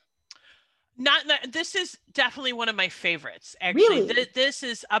 Not that, this is definitely one of my favorites. Actually, really? This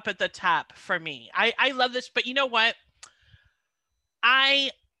is up at the top for me. I love this, but you know what? I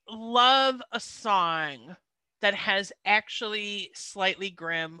love a song that has actually slightly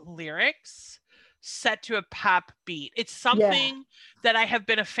grim lyrics set to a pop beat. It's something that I have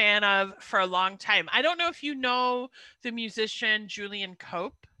been a fan of for a long time. I don't know if you know the musician Julian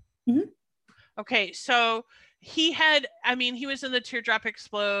Cope. Mm-hmm. Okay, so he had, I mean, he was in the Teardrop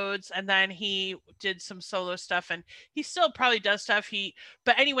Explodes, and then he did some solo stuff, and he still probably does stuff.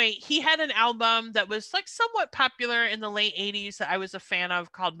 But anyway, he had an album that was like somewhat popular in the late 80s that I was a fan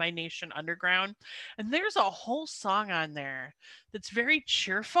of, called My Nation Underground. And there's a whole song on there that's very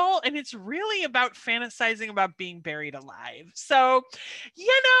cheerful, and it's really about fantasizing about being buried alive. So,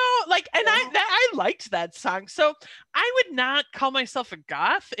 you know, like, and I liked that song. So I would not call myself a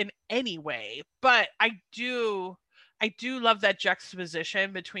goth in any way, but I do love that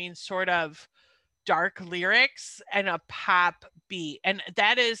juxtaposition between sort of dark lyrics and a pop beat, and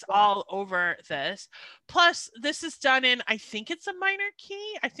that is all over this. Plus, this is done in, I think it's a minor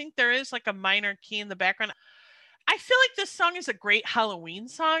key. I think there is like a minor key in the background. I feel like this song is a great Halloween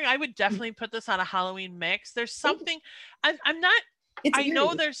song. I would definitely put this on a Halloween mix. There's something, I'm not, it's I eerie.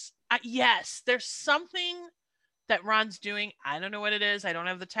 know there's, yes, there's something that Ron's doing. I don't know what it is. I don't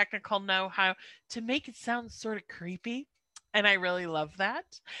have the technical know-how to make it sound sort of creepy. And I really love that.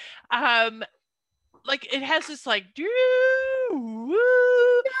 Like, it has this like, doo, woo.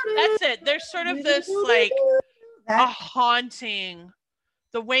 That's it. There's sort of this like a haunting,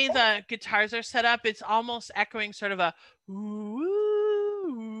 the way the guitars are set up, it's almost echoing sort of a woo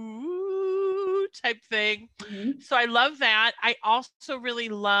type thing. Mm-hmm. So I love that. I also really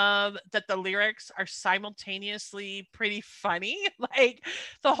love that the lyrics are simultaneously pretty funny. Like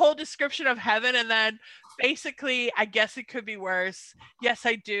the whole description of heaven, and then basically, I guess it could be worse. Yes,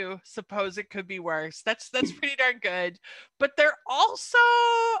 I do suppose it could be worse. That's pretty darn good. But they're also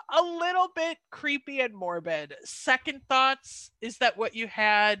a little bit creepy and morbid. Second thoughts, is that what you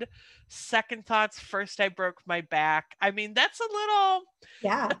had? Second thoughts, first I broke my back. I mean, that's a little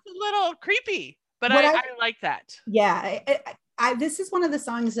creepy, but I like that. Yeah, this is one of the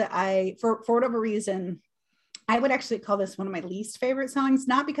songs that I, for whatever reason, I would actually call this one of my least favorite songs,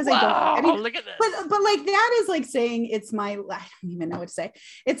 not because I don't, I mean, look at this. But like, that is like saying it's my, I don't even know what to say.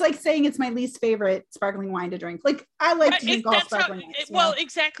 It's like saying it's my least favorite sparkling wine to drink. Like, I like to drink all sparkling wines. Well,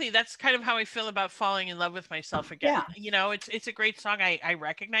 exactly. That's kind of how I feel about falling in love with myself again. Yeah. You know, it's a great song. I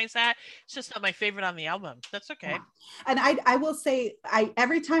recognize that. It's just not my favorite on the album. That's okay. Yeah. And I will say,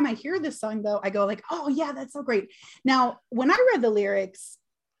 every time I hear this song though, I go like, oh yeah, that's so great. Now, when I read the lyrics,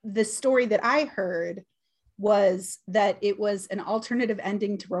 the story that I heard was that it was an alternative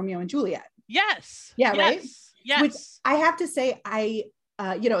ending to Romeo and Juliet. Yes. Yeah. Yes. Right. Yes. Which I have to say,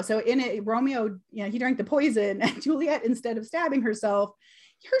 you know, so in it, Romeo, you know, he drank the poison, and Juliet, instead of stabbing herself,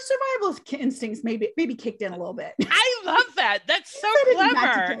 her survival instincts maybe kicked in a little bit. I love that. That's so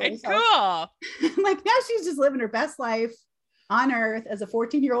clever and cool. Like, now she's just living her best life on Earth as a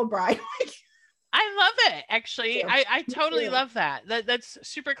 14-year-old bride. I love it, actually. I totally love that. That's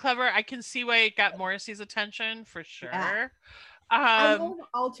super clever. I can see why it got Morrissey's attention for sure. Yeah. I love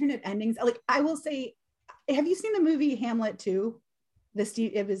alternate endings. Like, I will say, have you seen the movie Hamlet 2?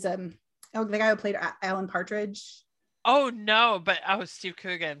 It was the guy who played Alan Partridge. Oh no, but Steve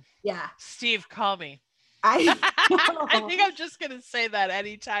Coogan. Yeah. Steve, call me. I think I'm just gonna say that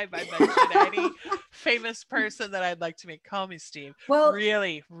anytime I mention any famous person that I'd like to meet. Call me Steve. Well,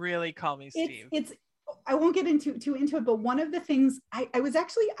 really, really call me Steve. It's I won't get too into it, but one of the things I was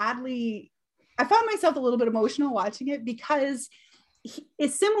actually oddly, I found myself a little bit emotional watching it, because he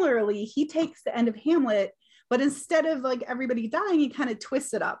takes the end of Hamlet, but instead of like everybody dying, he kind of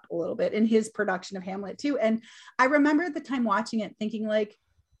twists it up a little bit in his production of Hamlet too. And I remember at the time watching it thinking like,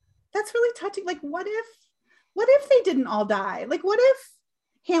 that's really touching. Like, what if they didn't all die? Like, what if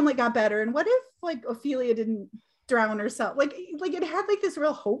Hamlet got better? And what if like Ophelia didn't drown herself? Like it had like this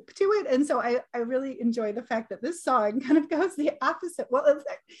real hope to it. And so I really enjoy the fact that this song kind of goes the opposite. Well, it's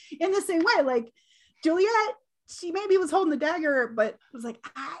in the same way, like Juliet, she maybe was holding the dagger, but was like,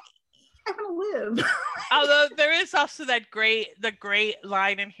 I want to live. Although there is also the great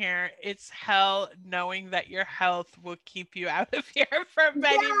line in here. It's hell knowing that your health will keep you out of here for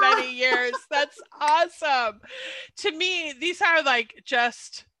many, Yeah. many years. That's awesome. To me, these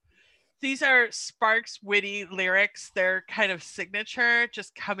are Sparks' witty lyrics. They're kind of signature,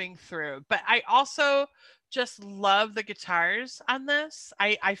 just coming through. But I also just love the guitars on this.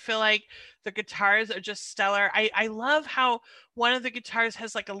 I feel like the guitars are just stellar. I love how one of the guitars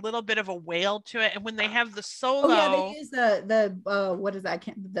has like a little bit of a wail to it. And when they have the Oh yeah, they solo, use the what is that? I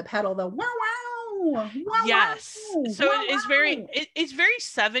can't, the pedal, the wow wow wow yes. wow So wow wow. it's very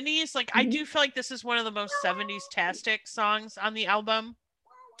 70s. Like I Mhm. do feel like this is one of the most Wow, 70s tastic songs on the album.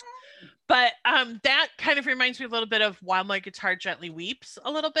 wow. But that kind of reminds me a little bit of While My Guitar Gently Weeps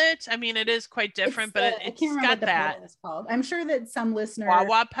a little bit. I mean, it is quite different, It's but I can't it's remember what got the that pedal is called. I'm sure that some wah listener,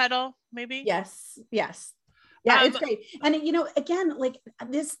 wah pedal, maybe. yes, yes. Yeah, Um, it's great. And you know, again, like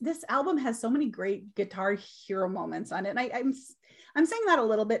this album has so many great guitar hero moments on it. And I'm saying that a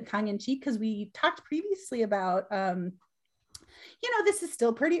little bit tongue in cheek because we talked previously about you know, this is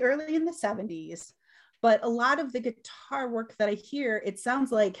still pretty early in the 70s, but a lot of the guitar work that I hear, it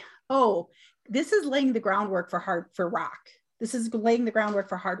sounds like, oh, this is laying the groundwork for rock. This is laying the groundwork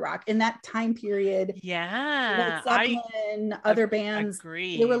for hard rock in that time period. Led yeah, I Zeppelin, other bands,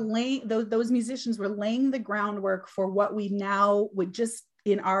 they were agree. laying those musicians were laying the groundwork for what we now would just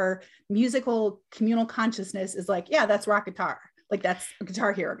in our musical communal consciousness is like, yeah, that's rock guitar. Like that's a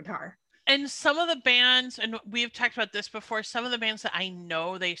guitar hero guitar. And some of the bands, and we've talked about this before, some of the bands that I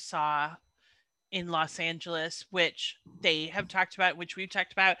know they saw in Los Angeles, which they have talked about, which we've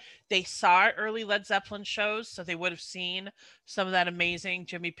talked about. They saw early Led Zeppelin shows, so they would have seen some of that amazing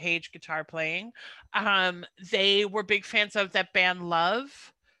Jimmy Page guitar playing. They were big fans of that band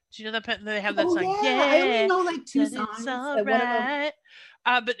Love. Do you know that they have that Oh song? yeah, I only Yeah, know like two that it's songs. all One of them, right.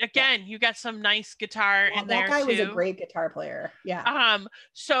 But yeah, again, you got some nice guitar yeah, in that there guy was a too. great guitar player. Yeah,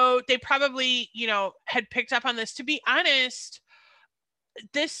 So they probably, had picked up on this. To be honest,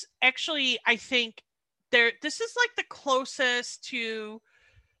 this actually, I think this is like the closest to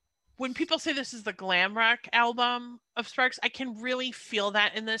when people say this is the glam rock album of Sparks, I can really feel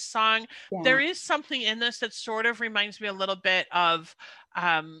that in this song. There yeah, is something in this that sort of reminds me a little bit of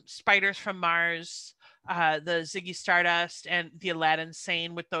Spiders from Mars, the Ziggy Stardust, and the Aladdin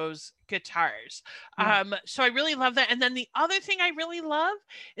Sane with those guitars. yeah. So I really love that. And then the other thing I really love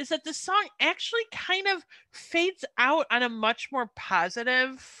is that the song actually kind of fades out on a much more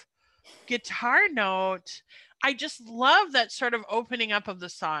positive guitar note. I just love that sort of opening up of the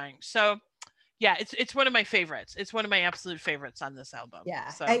song. So yeah, it's one of my favorites. It's one of my absolute favorites on this album. Yeah,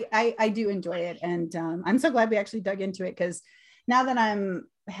 So I do enjoy it, and I'm so glad we actually dug into it because now that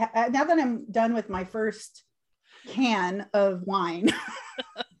now that I'm done with my first can of wine,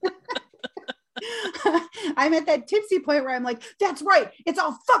 I'm at that tipsy point where I'm like, that's right, it's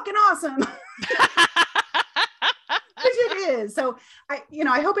all fucking awesome, which it is. So I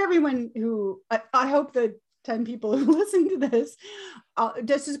hope everyone who I hope the 10 people who listen to this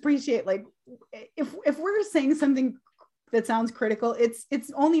just appreciate like if we're saying something that sounds critical, it's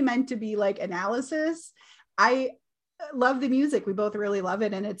only meant to be like analysis. I love the music, we both really love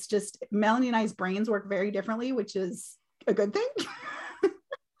it, and it's just Melanie and I's brains work very differently, which is a good thing.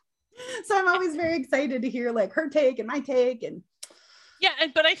 So I'm always very excited to hear like her take and my take. And yeah,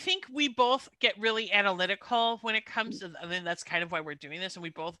 but I think we both get really analytical when it comes to, I mean, that's kind of why we're doing this. And we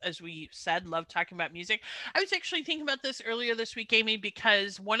both, as we said, love talking about music. I was actually thinking about this earlier this week, Amy,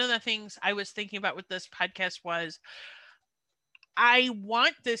 because one of the things I was thinking about with this podcast was I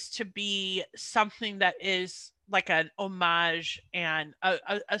want this to be something that is like an homage and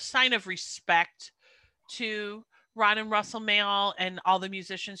a sign of respect to Ron and Russell Mael and all the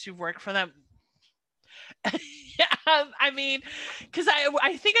musicians who've worked for them. I mean, because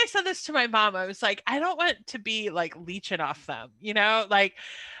I think I said this to my mom. I was like, I don't want to be like leeching off them, like.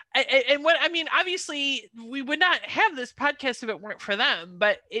 And what I mean, obviously, we would not have this podcast if it weren't for them,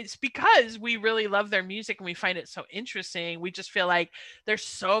 but it's because we really love their music and we find it so interesting. We just feel like there's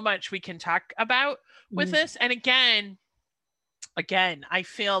so much we can talk about with this. And again, I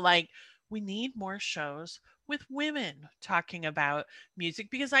feel like we need more shows with women talking about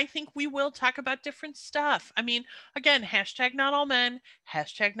music because I think we will talk about different stuff. I mean, again, hashtag not all men,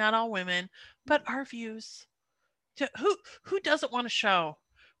 hashtag not all women, but our views. Who doesn't want a show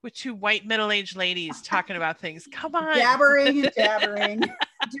with two white middle-aged ladies talking about things? Come on. jabbering and jabbering,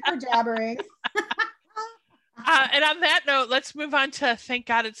 jibber jabbering. And on that note, let's move on to Thank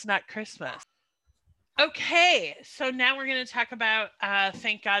God It's Not Christmas. Okay, so now we're going to talk about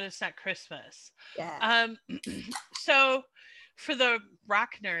Thank God It's Not Christmas. Yeah. Um, so For the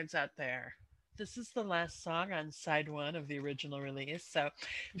rock nerds out there, this is the last song on side one of the original release. So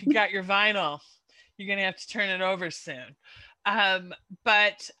if you got your vinyl, you're going to have to turn it over soon. Um,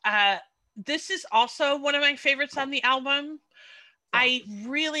 but this is also one of my favorites on the album. Yeah. I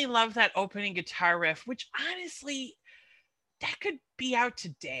really love that opening guitar riff, which honestly, that could be out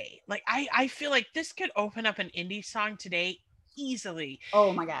today. Like, I feel like this could open up an indie song today easily.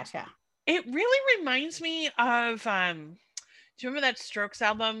 Oh my gosh, yeah. It really reminds me of do you remember that Strokes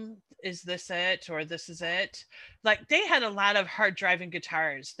album, Is This It or This Is It? Like, they had a lot of hard driving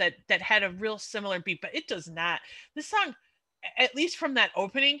guitars that had a real similar beat, but it does not. This song, at least from that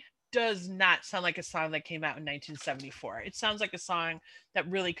opening, does not sound like a song that came out in 1974. It sounds like a song that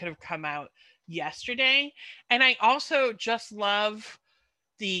really could have come out yesterday. And I also just love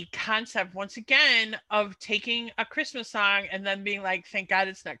the concept once again of taking a Christmas song and then being like, thank God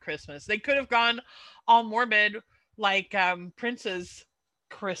it's not Christmas. They could have gone all morbid like Prince's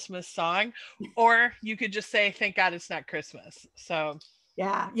Christmas song, or you could just say, thank God it's not Christmas. So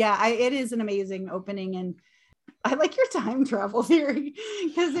yeah, it is an amazing opening, and I like your time travel theory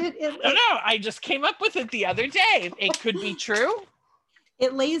because I don't know, I just came up with it the other day. It could be true.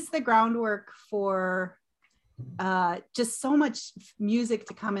 It lays the groundwork for just so much music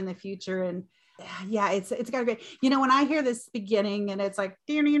to come in the future. And yeah, it's got a great, when I hear this beginning and it's like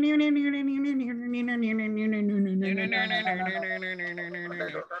and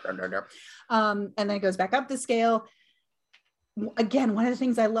then it goes back up the scale again. One of the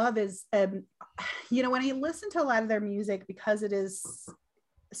things I love is when I listen to a lot of their music, because it is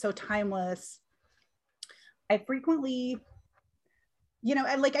so timeless, I frequently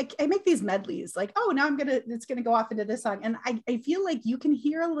I make these medleys, like, oh, now it's gonna go off into this song. And I feel like you can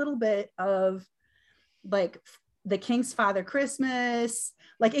hear a little bit of like the King's Father Christmas.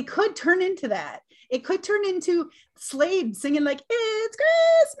 Like, it could turn into that. It could turn into Slade singing like, it's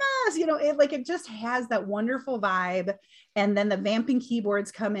Christmas, it just has that wonderful vibe. And then the vamping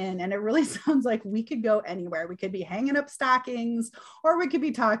keyboards come in, and it really sounds like we could go anywhere. We could be hanging up stockings, or we could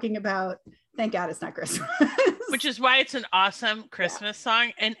be talking about, thank God it's not Christmas. Which is why it's an awesome Christmas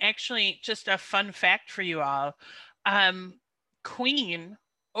song. And actually, just a fun fact for you all, Queen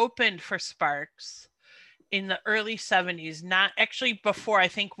opened for Sparks in the early 70s, not actually before. I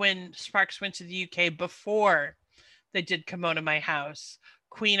think when Sparks went to the UK, before they did Kimono My House,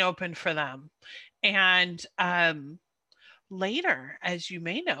 Queen opened for them. And later, as you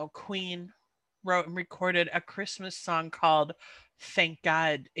may know, Queen wrote and recorded a Christmas song called Thank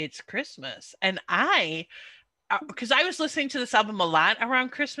God It's Christmas. And because I was listening to this album a lot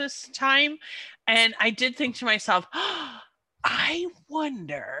around Christmas time, and I did think to myself, oh, I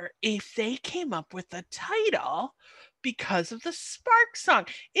wonder if they came up with the title because of the Sparks song.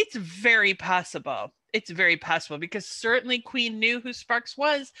 It's very possible. It's very possible, because certainly Queen knew who Sparks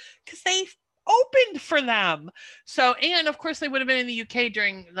was because they opened for them. So, and of course they would have been in the UK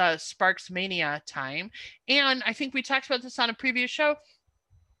during the Sparks Mania time. And I think we talked about this on a previous show.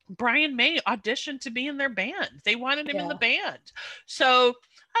 Brian May auditioned to be in their band. They wanted him in the band. So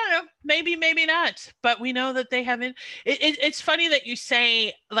I don't know, maybe not, but we know that they haven't. It's funny that you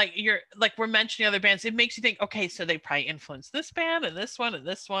say, like, we're mentioning other bands. It makes you think, okay, so they probably influenced this band and this one and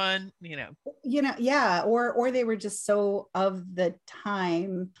this one, yeah, or they were just so of the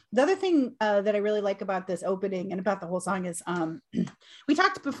time. The other thing that I really like about this opening and about the whole song is we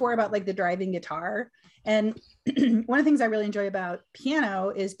talked before about like the driving guitar, and one of the things I really enjoy about piano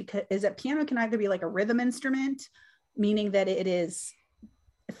is that piano can either be like a rhythm instrument, meaning that it is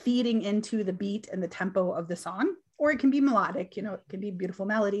feeding into the beat and the tempo of the song, or it can be melodic, it can be beautiful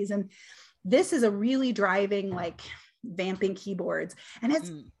melodies. And this is a really driving, like, vamping keyboards. And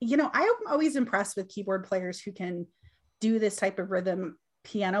it's, I'm always impressed with keyboard players who can do this type of rhythm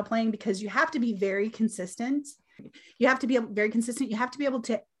piano playing, because you have to be very consistent. You have to be very consistent. You have to be able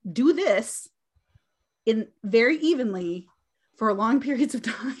to do this in very evenly for long periods of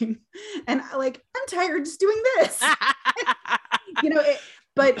time. And I'm tired just doing this.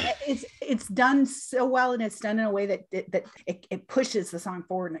 But it's done so well, and it's done in a way that it pushes the song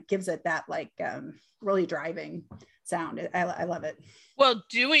forward, and it gives it that really driving sound. I love it. Well,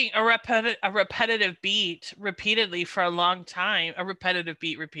 doing a repetitive beat repeatedly for a long time,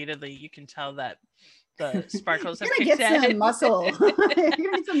 you can tell that the sparkles have You're gonna get some muscle. You're gonna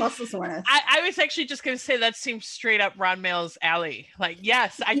get some muscle soreness. I was actually just gonna say that seems straight up Ron Mail's alley. Like,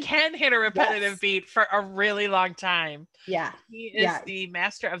 yes, I can hit a repetitive beat for a really long time. Yeah. He is the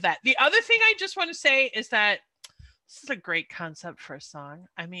master of that. The other thing I just want to say is that This is a great concept for a song.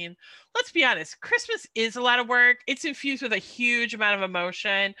 I mean, let's be honest. Christmas is a lot of work. It's infused with a huge amount of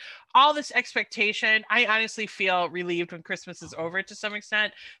emotion, all this expectation. I honestly feel relieved when Christmas is over to some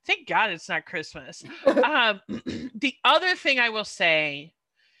extent. Thank God it's not Christmas. The other thing I will say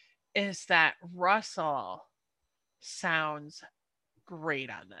is that Russell sounds great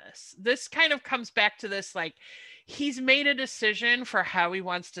on this. This kind of comes back to this, like, he's made a decision for how he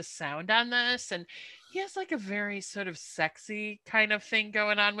wants to sound on this, and he has like a very sort of sexy kind of thing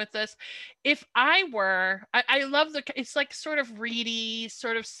going on with this. If I were, I love it's like sort of reedy,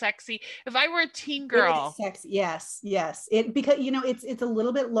 sort of sexy. If I were a teen It is girl, sexy. Yes, yes. It because it's a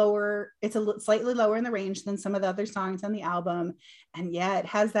little bit lower. It's slightly lower in the range than some of the other songs on the album, and yeah, it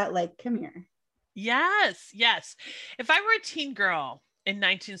has that like, come here. yes, yes. If I were a teen girl in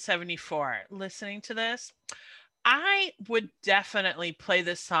 1974 listening to this, I would definitely play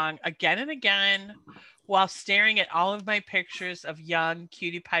this song again and again while staring at all of my pictures of young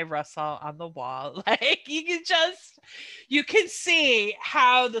cutie pie Russell on the wall. Like, you can see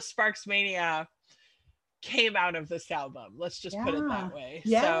how the Sparks Mania came out of this album. Let's just put it that way.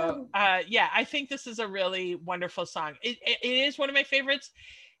 Yeah. So yeah, I think this is a really wonderful song. It is one of my favorites.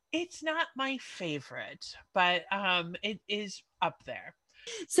 It's not my favorite, but it is up there.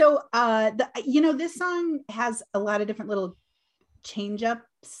 So this song has a lot of different little change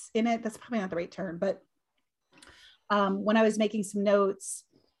ups in it. That's probably not the right term, but when I was making some notes,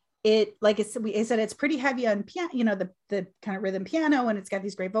 it, like I said, it's pretty heavy on piano, the kind of rhythm piano, and it's got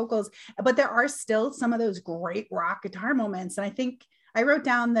these great vocals, but there are still some of those great rock guitar moments. And I think I wrote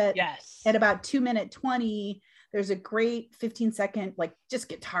down that at about 2:20, there's a great 15-second, like, just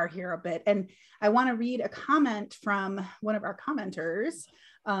guitar hero bit. And I want to read a comment from one of our commenters,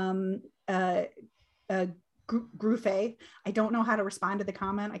 Grufe. I don't know how to respond to the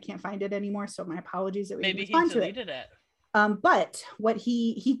comment. I can't find it anymore. So my apologies that we maybe he deleted it. But what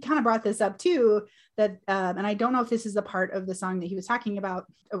he kind of brought this up too, that, and I don't know if this is a part of the song that he was talking about,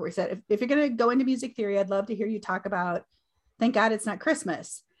 where he said, if you're going to go into music theory, I'd love to hear you talk about Thank God It's Not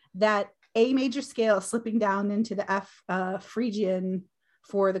Christmas. That A major scale slipping down into the F Phrygian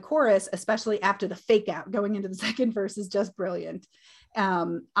for the chorus, especially after the fake out going into the second verse, is just brilliant.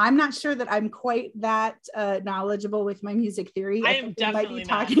 I'm not sure that I'm quite that knowledgeable with my music theory. I am definitely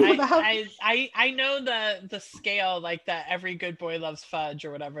not. I know the scale, like that every good boy loves fudge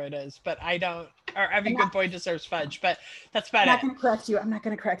or whatever it is, but I don't, or every good boy deserves fudge, but that's about it. I'm not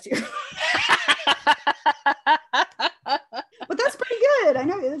going to correct you. But that's pretty good. I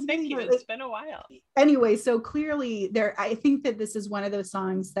know. Thank you. It's been a while. Anyway, so clearly I think that this is one of those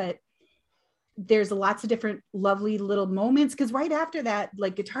songs that there's lots of different lovely little moments, because right after that,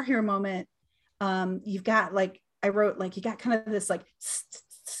 like, guitar hero moment, you've got, like, I wrote, like, you got kind of this like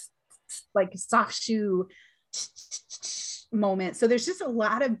soft shoe moment. So there's just a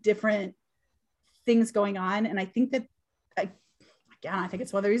lot of different things going on. And I think that, again, I think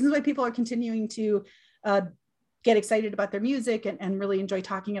it's one of the reasons why people are continuing to get excited about their music and really enjoy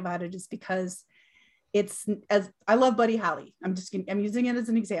talking about it, is because it's, as I love Buddy Holly. I'm using it as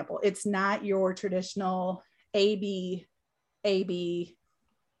an example. It's not your traditional A B, 3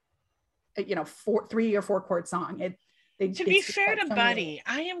 or 4 chord song. To be fair to Buddy,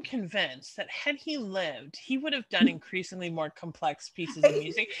 I am convinced that had he lived, he would have done increasingly more complex pieces of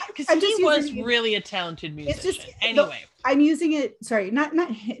music, because he was really a talented musician. Anyway, I'm using it. Sorry,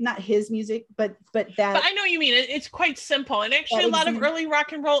 not his music, but that. But I know what you mean. It's quite simple, and actually, a lot of early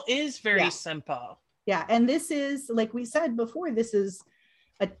rock and roll is very simple. Yeah, and this is, like we said before, this is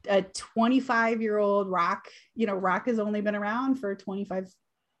a 25-year-old rock. Rock has only been around for 25,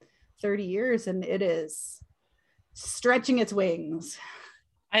 30 years, and it is stretching its wings.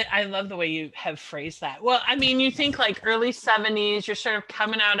 I love the way you have phrased that. Well, I mean, you think like early 70s, you're sort of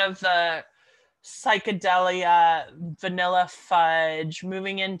coming out of the psychedelia, vanilla fudge,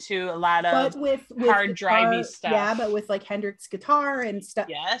 moving into a lot of hard, drivey stuff. Yeah, but with like Hendrix guitar and stuff.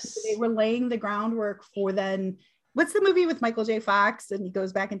 Yes. They were laying the groundwork for then. What's the movie with Michael J. Fox and he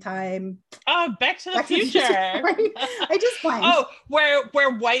goes back in time? Oh, Back to the Future. Right? I just blanked. Oh, where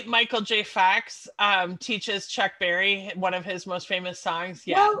white Michael J. Fox teaches Chuck Berry one of his most famous songs.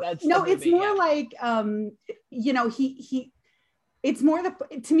 Yeah, well, that's no. It's more like he. It's more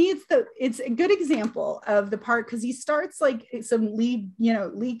to me. It's a good example of the part, because he starts like some lead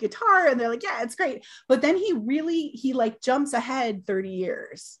guitar, and they're like, yeah, it's great. But then he like jumps ahead 30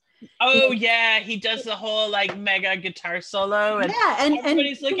 years. Oh yeah, he does the whole like mega guitar solo, and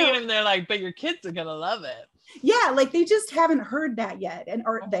everybody's looking at him, they're like, but your kids are gonna love it. Yeah, like they just haven't heard that yet, and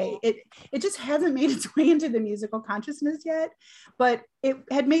or Mhm. it just hasn't made its way into the musical consciousness yet. But it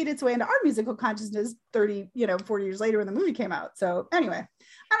had made its way into our musical consciousness 30, 40 years later when the movie came out. So anyway,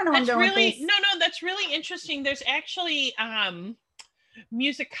 I don't know where I'm That's going with really this. no, that's really interesting. There's actually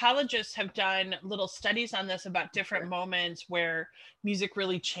musicologists have done little studies on this about different Sure. moments where music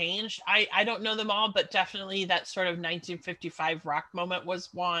really changed. I don't know them all, but definitely that sort of 1955 rock moment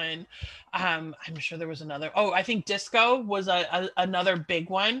was one. I'm sure there was another. Oh, I think disco was another big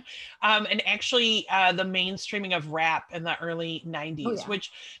one. And actually the mainstreaming of rap in the early Oh 90s, yeah.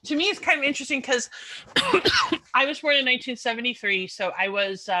 which to me is kind of interesting because I was born in 1973, so I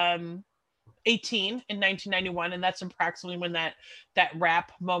was 18 in 1991, and that's approximately when that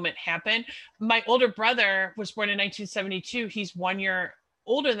rap moment happened. My older brother was born in 1972. He's 1 year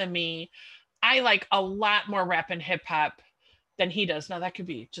older than me. I like a lot more rap and hip hop than he does. Now that could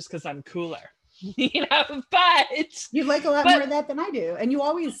be just because I'm cooler, but You like a lot more but of that than I do, and you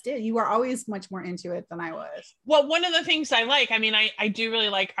always did. You were always much more into it than I was. well, one of the things I like, I mean, I do really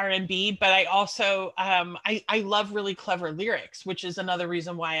like R&B, but I also I love really clever lyrics, which is another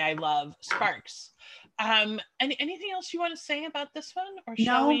reason why I love Sparks. Anything else you want to say about this one, or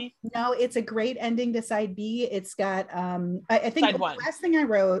shall No, we? no, it's a great ending to side B. It's got I think Side the one. last thing I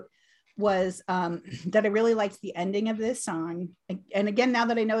wrote was that I really liked the ending of this song. And again, now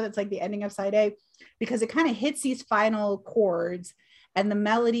that I know that's like the ending of side A, because it kind of hits these final chords and the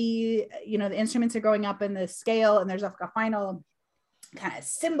melody, the instruments are going up in the scale and there's like a final kind of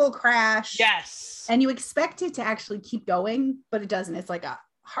cymbal crash. Yes. And you expect it to actually keep going, but it doesn't. It's like a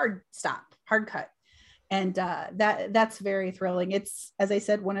hard stop, hard cut. And that's very thrilling. It's, as I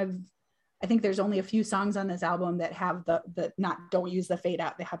said, I think there's only a few songs on this album that have the not don't use the fade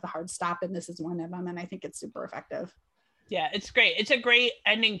out. They have the hard stop, and this is one of them. And I think it's super effective. Yeah, it's great. It's a great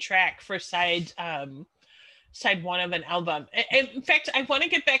ending track for side one of an album. In fact, I want to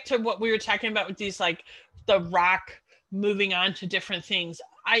get back to what we were talking about with these like the rock moving on to different things.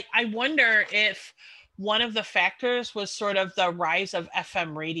 I wonder if one of the factors was sort of the rise of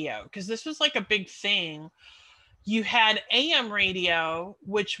FM radio, because this was like a big thing. You had AM radio,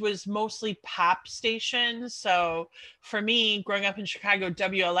 which was mostly pop stations. So for me, growing up in Chicago,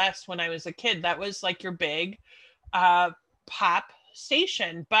 WLS when I was a kid, that was like your big uh, pop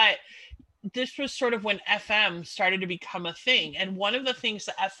station. But this was sort of when FM started to become a thing. And one of the things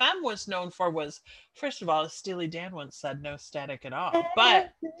that FM was known for was, first of all, as Steely Dan once said, no static at all.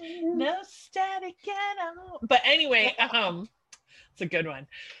 But no static at all. But anyway, it's a good one.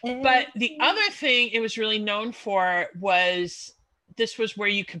 But the other thing it was really known for was this was where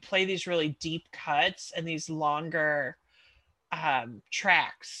you could play these really deep cuts and these longer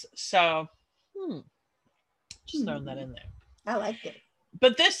tracks. So, just throwing that in there. I like it.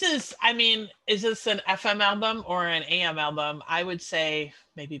 But this is, I mean, is this an FM album or an AM album? I would say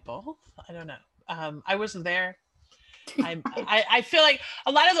maybe both. I don't know. I wasn't there. I feel like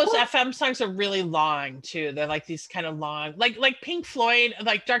a lot of those FM songs are really long too. They're like these kind of long, like Pink Floyd,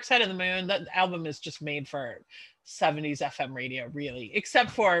 like Dark Side of the Moon. That album is just made for 70s FM radio, really, except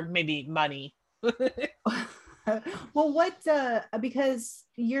for maybe Money. Well, because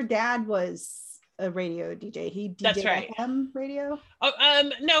your dad was a radio DJ. He That's DJed right. FM radio. Oh,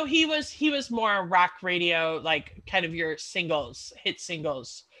 no, he was more rock radio, like kind of your singles, hit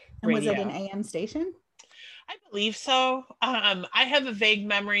singles And was it an radio. AM station? I believe so. I have a vague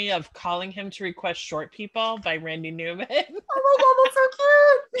memory of calling him to request "Short People" by Randy Newman. Oh my God, that's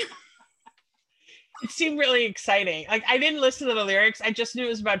so cute. It seemed really exciting. Like I didn't listen to the lyrics. I just knew it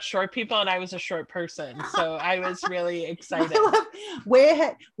was about short people and I was a short person. So I was really excited. Way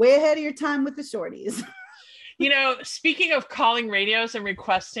ahead of your time with the shorties. Speaking of calling radios and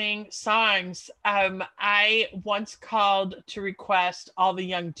requesting songs, I once called to request All the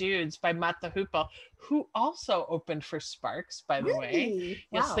Young Dudes by Mott the Hoople, who also opened for Sparks, by the way. Really?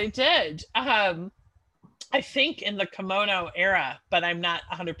 Yes, Wow. they did. I think in the Kimono era, but I'm not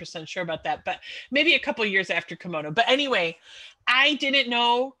 100% sure about that. But maybe a couple years after Kimono. But anyway, I didn't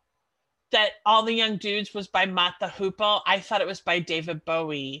know that All the Young Dudes was by Mott the Hoople. I thought it was by David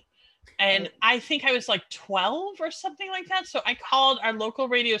Bowie. And I think I was like 12 or something like that. So I called our local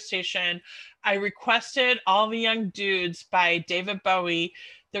radio station. I requested All the Young Dudes by David Bowie.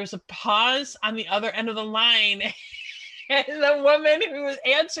 There was a pause on the other end of the line. And the woman who was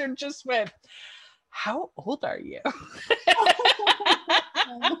answered just went, "How old are you?"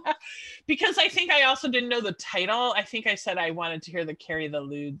 Because I think I also didn't know the title. I think I said I wanted to hear the Carry the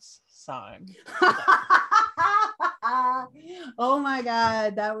Ludes song. Oh my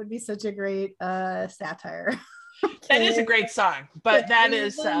God, that would be such a great satire. That is a great song, but that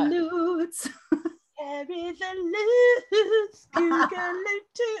is Lutes. There is a loose cougar.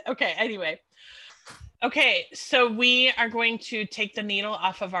 Okay, anyway. Okay, so we are going to take the needle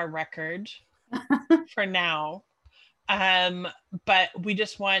off of our record for now. But we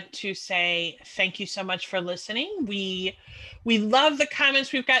just want to say thank you so much for listening. We love the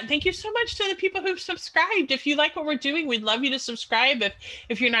comments we've got. Thank you so much to the people who've subscribed. If you like what we're doing, we'd love you to subscribe.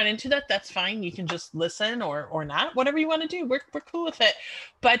 If you're not into that, that's fine. You can just listen or not. Whatever you want to do, we're cool with it.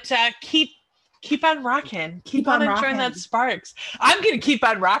 But keep on rocking. Keep on enjoying that sparks. I'm gonna keep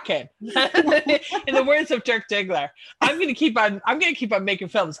on rocking. In the words of Dirk Diggler, I'm gonna keep on making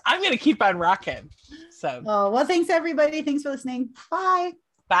films. I'm gonna keep on rocking. So well, thanks everybody. Thanks for listening. Bye.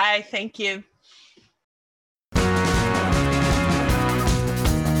 Bye. Thank you.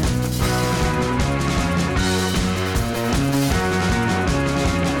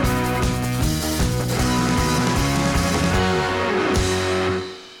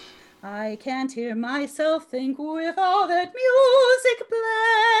 I can't hear myself think with all that music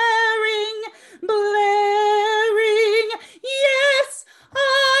blaring. Yes,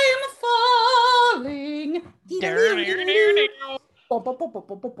 I'm falling.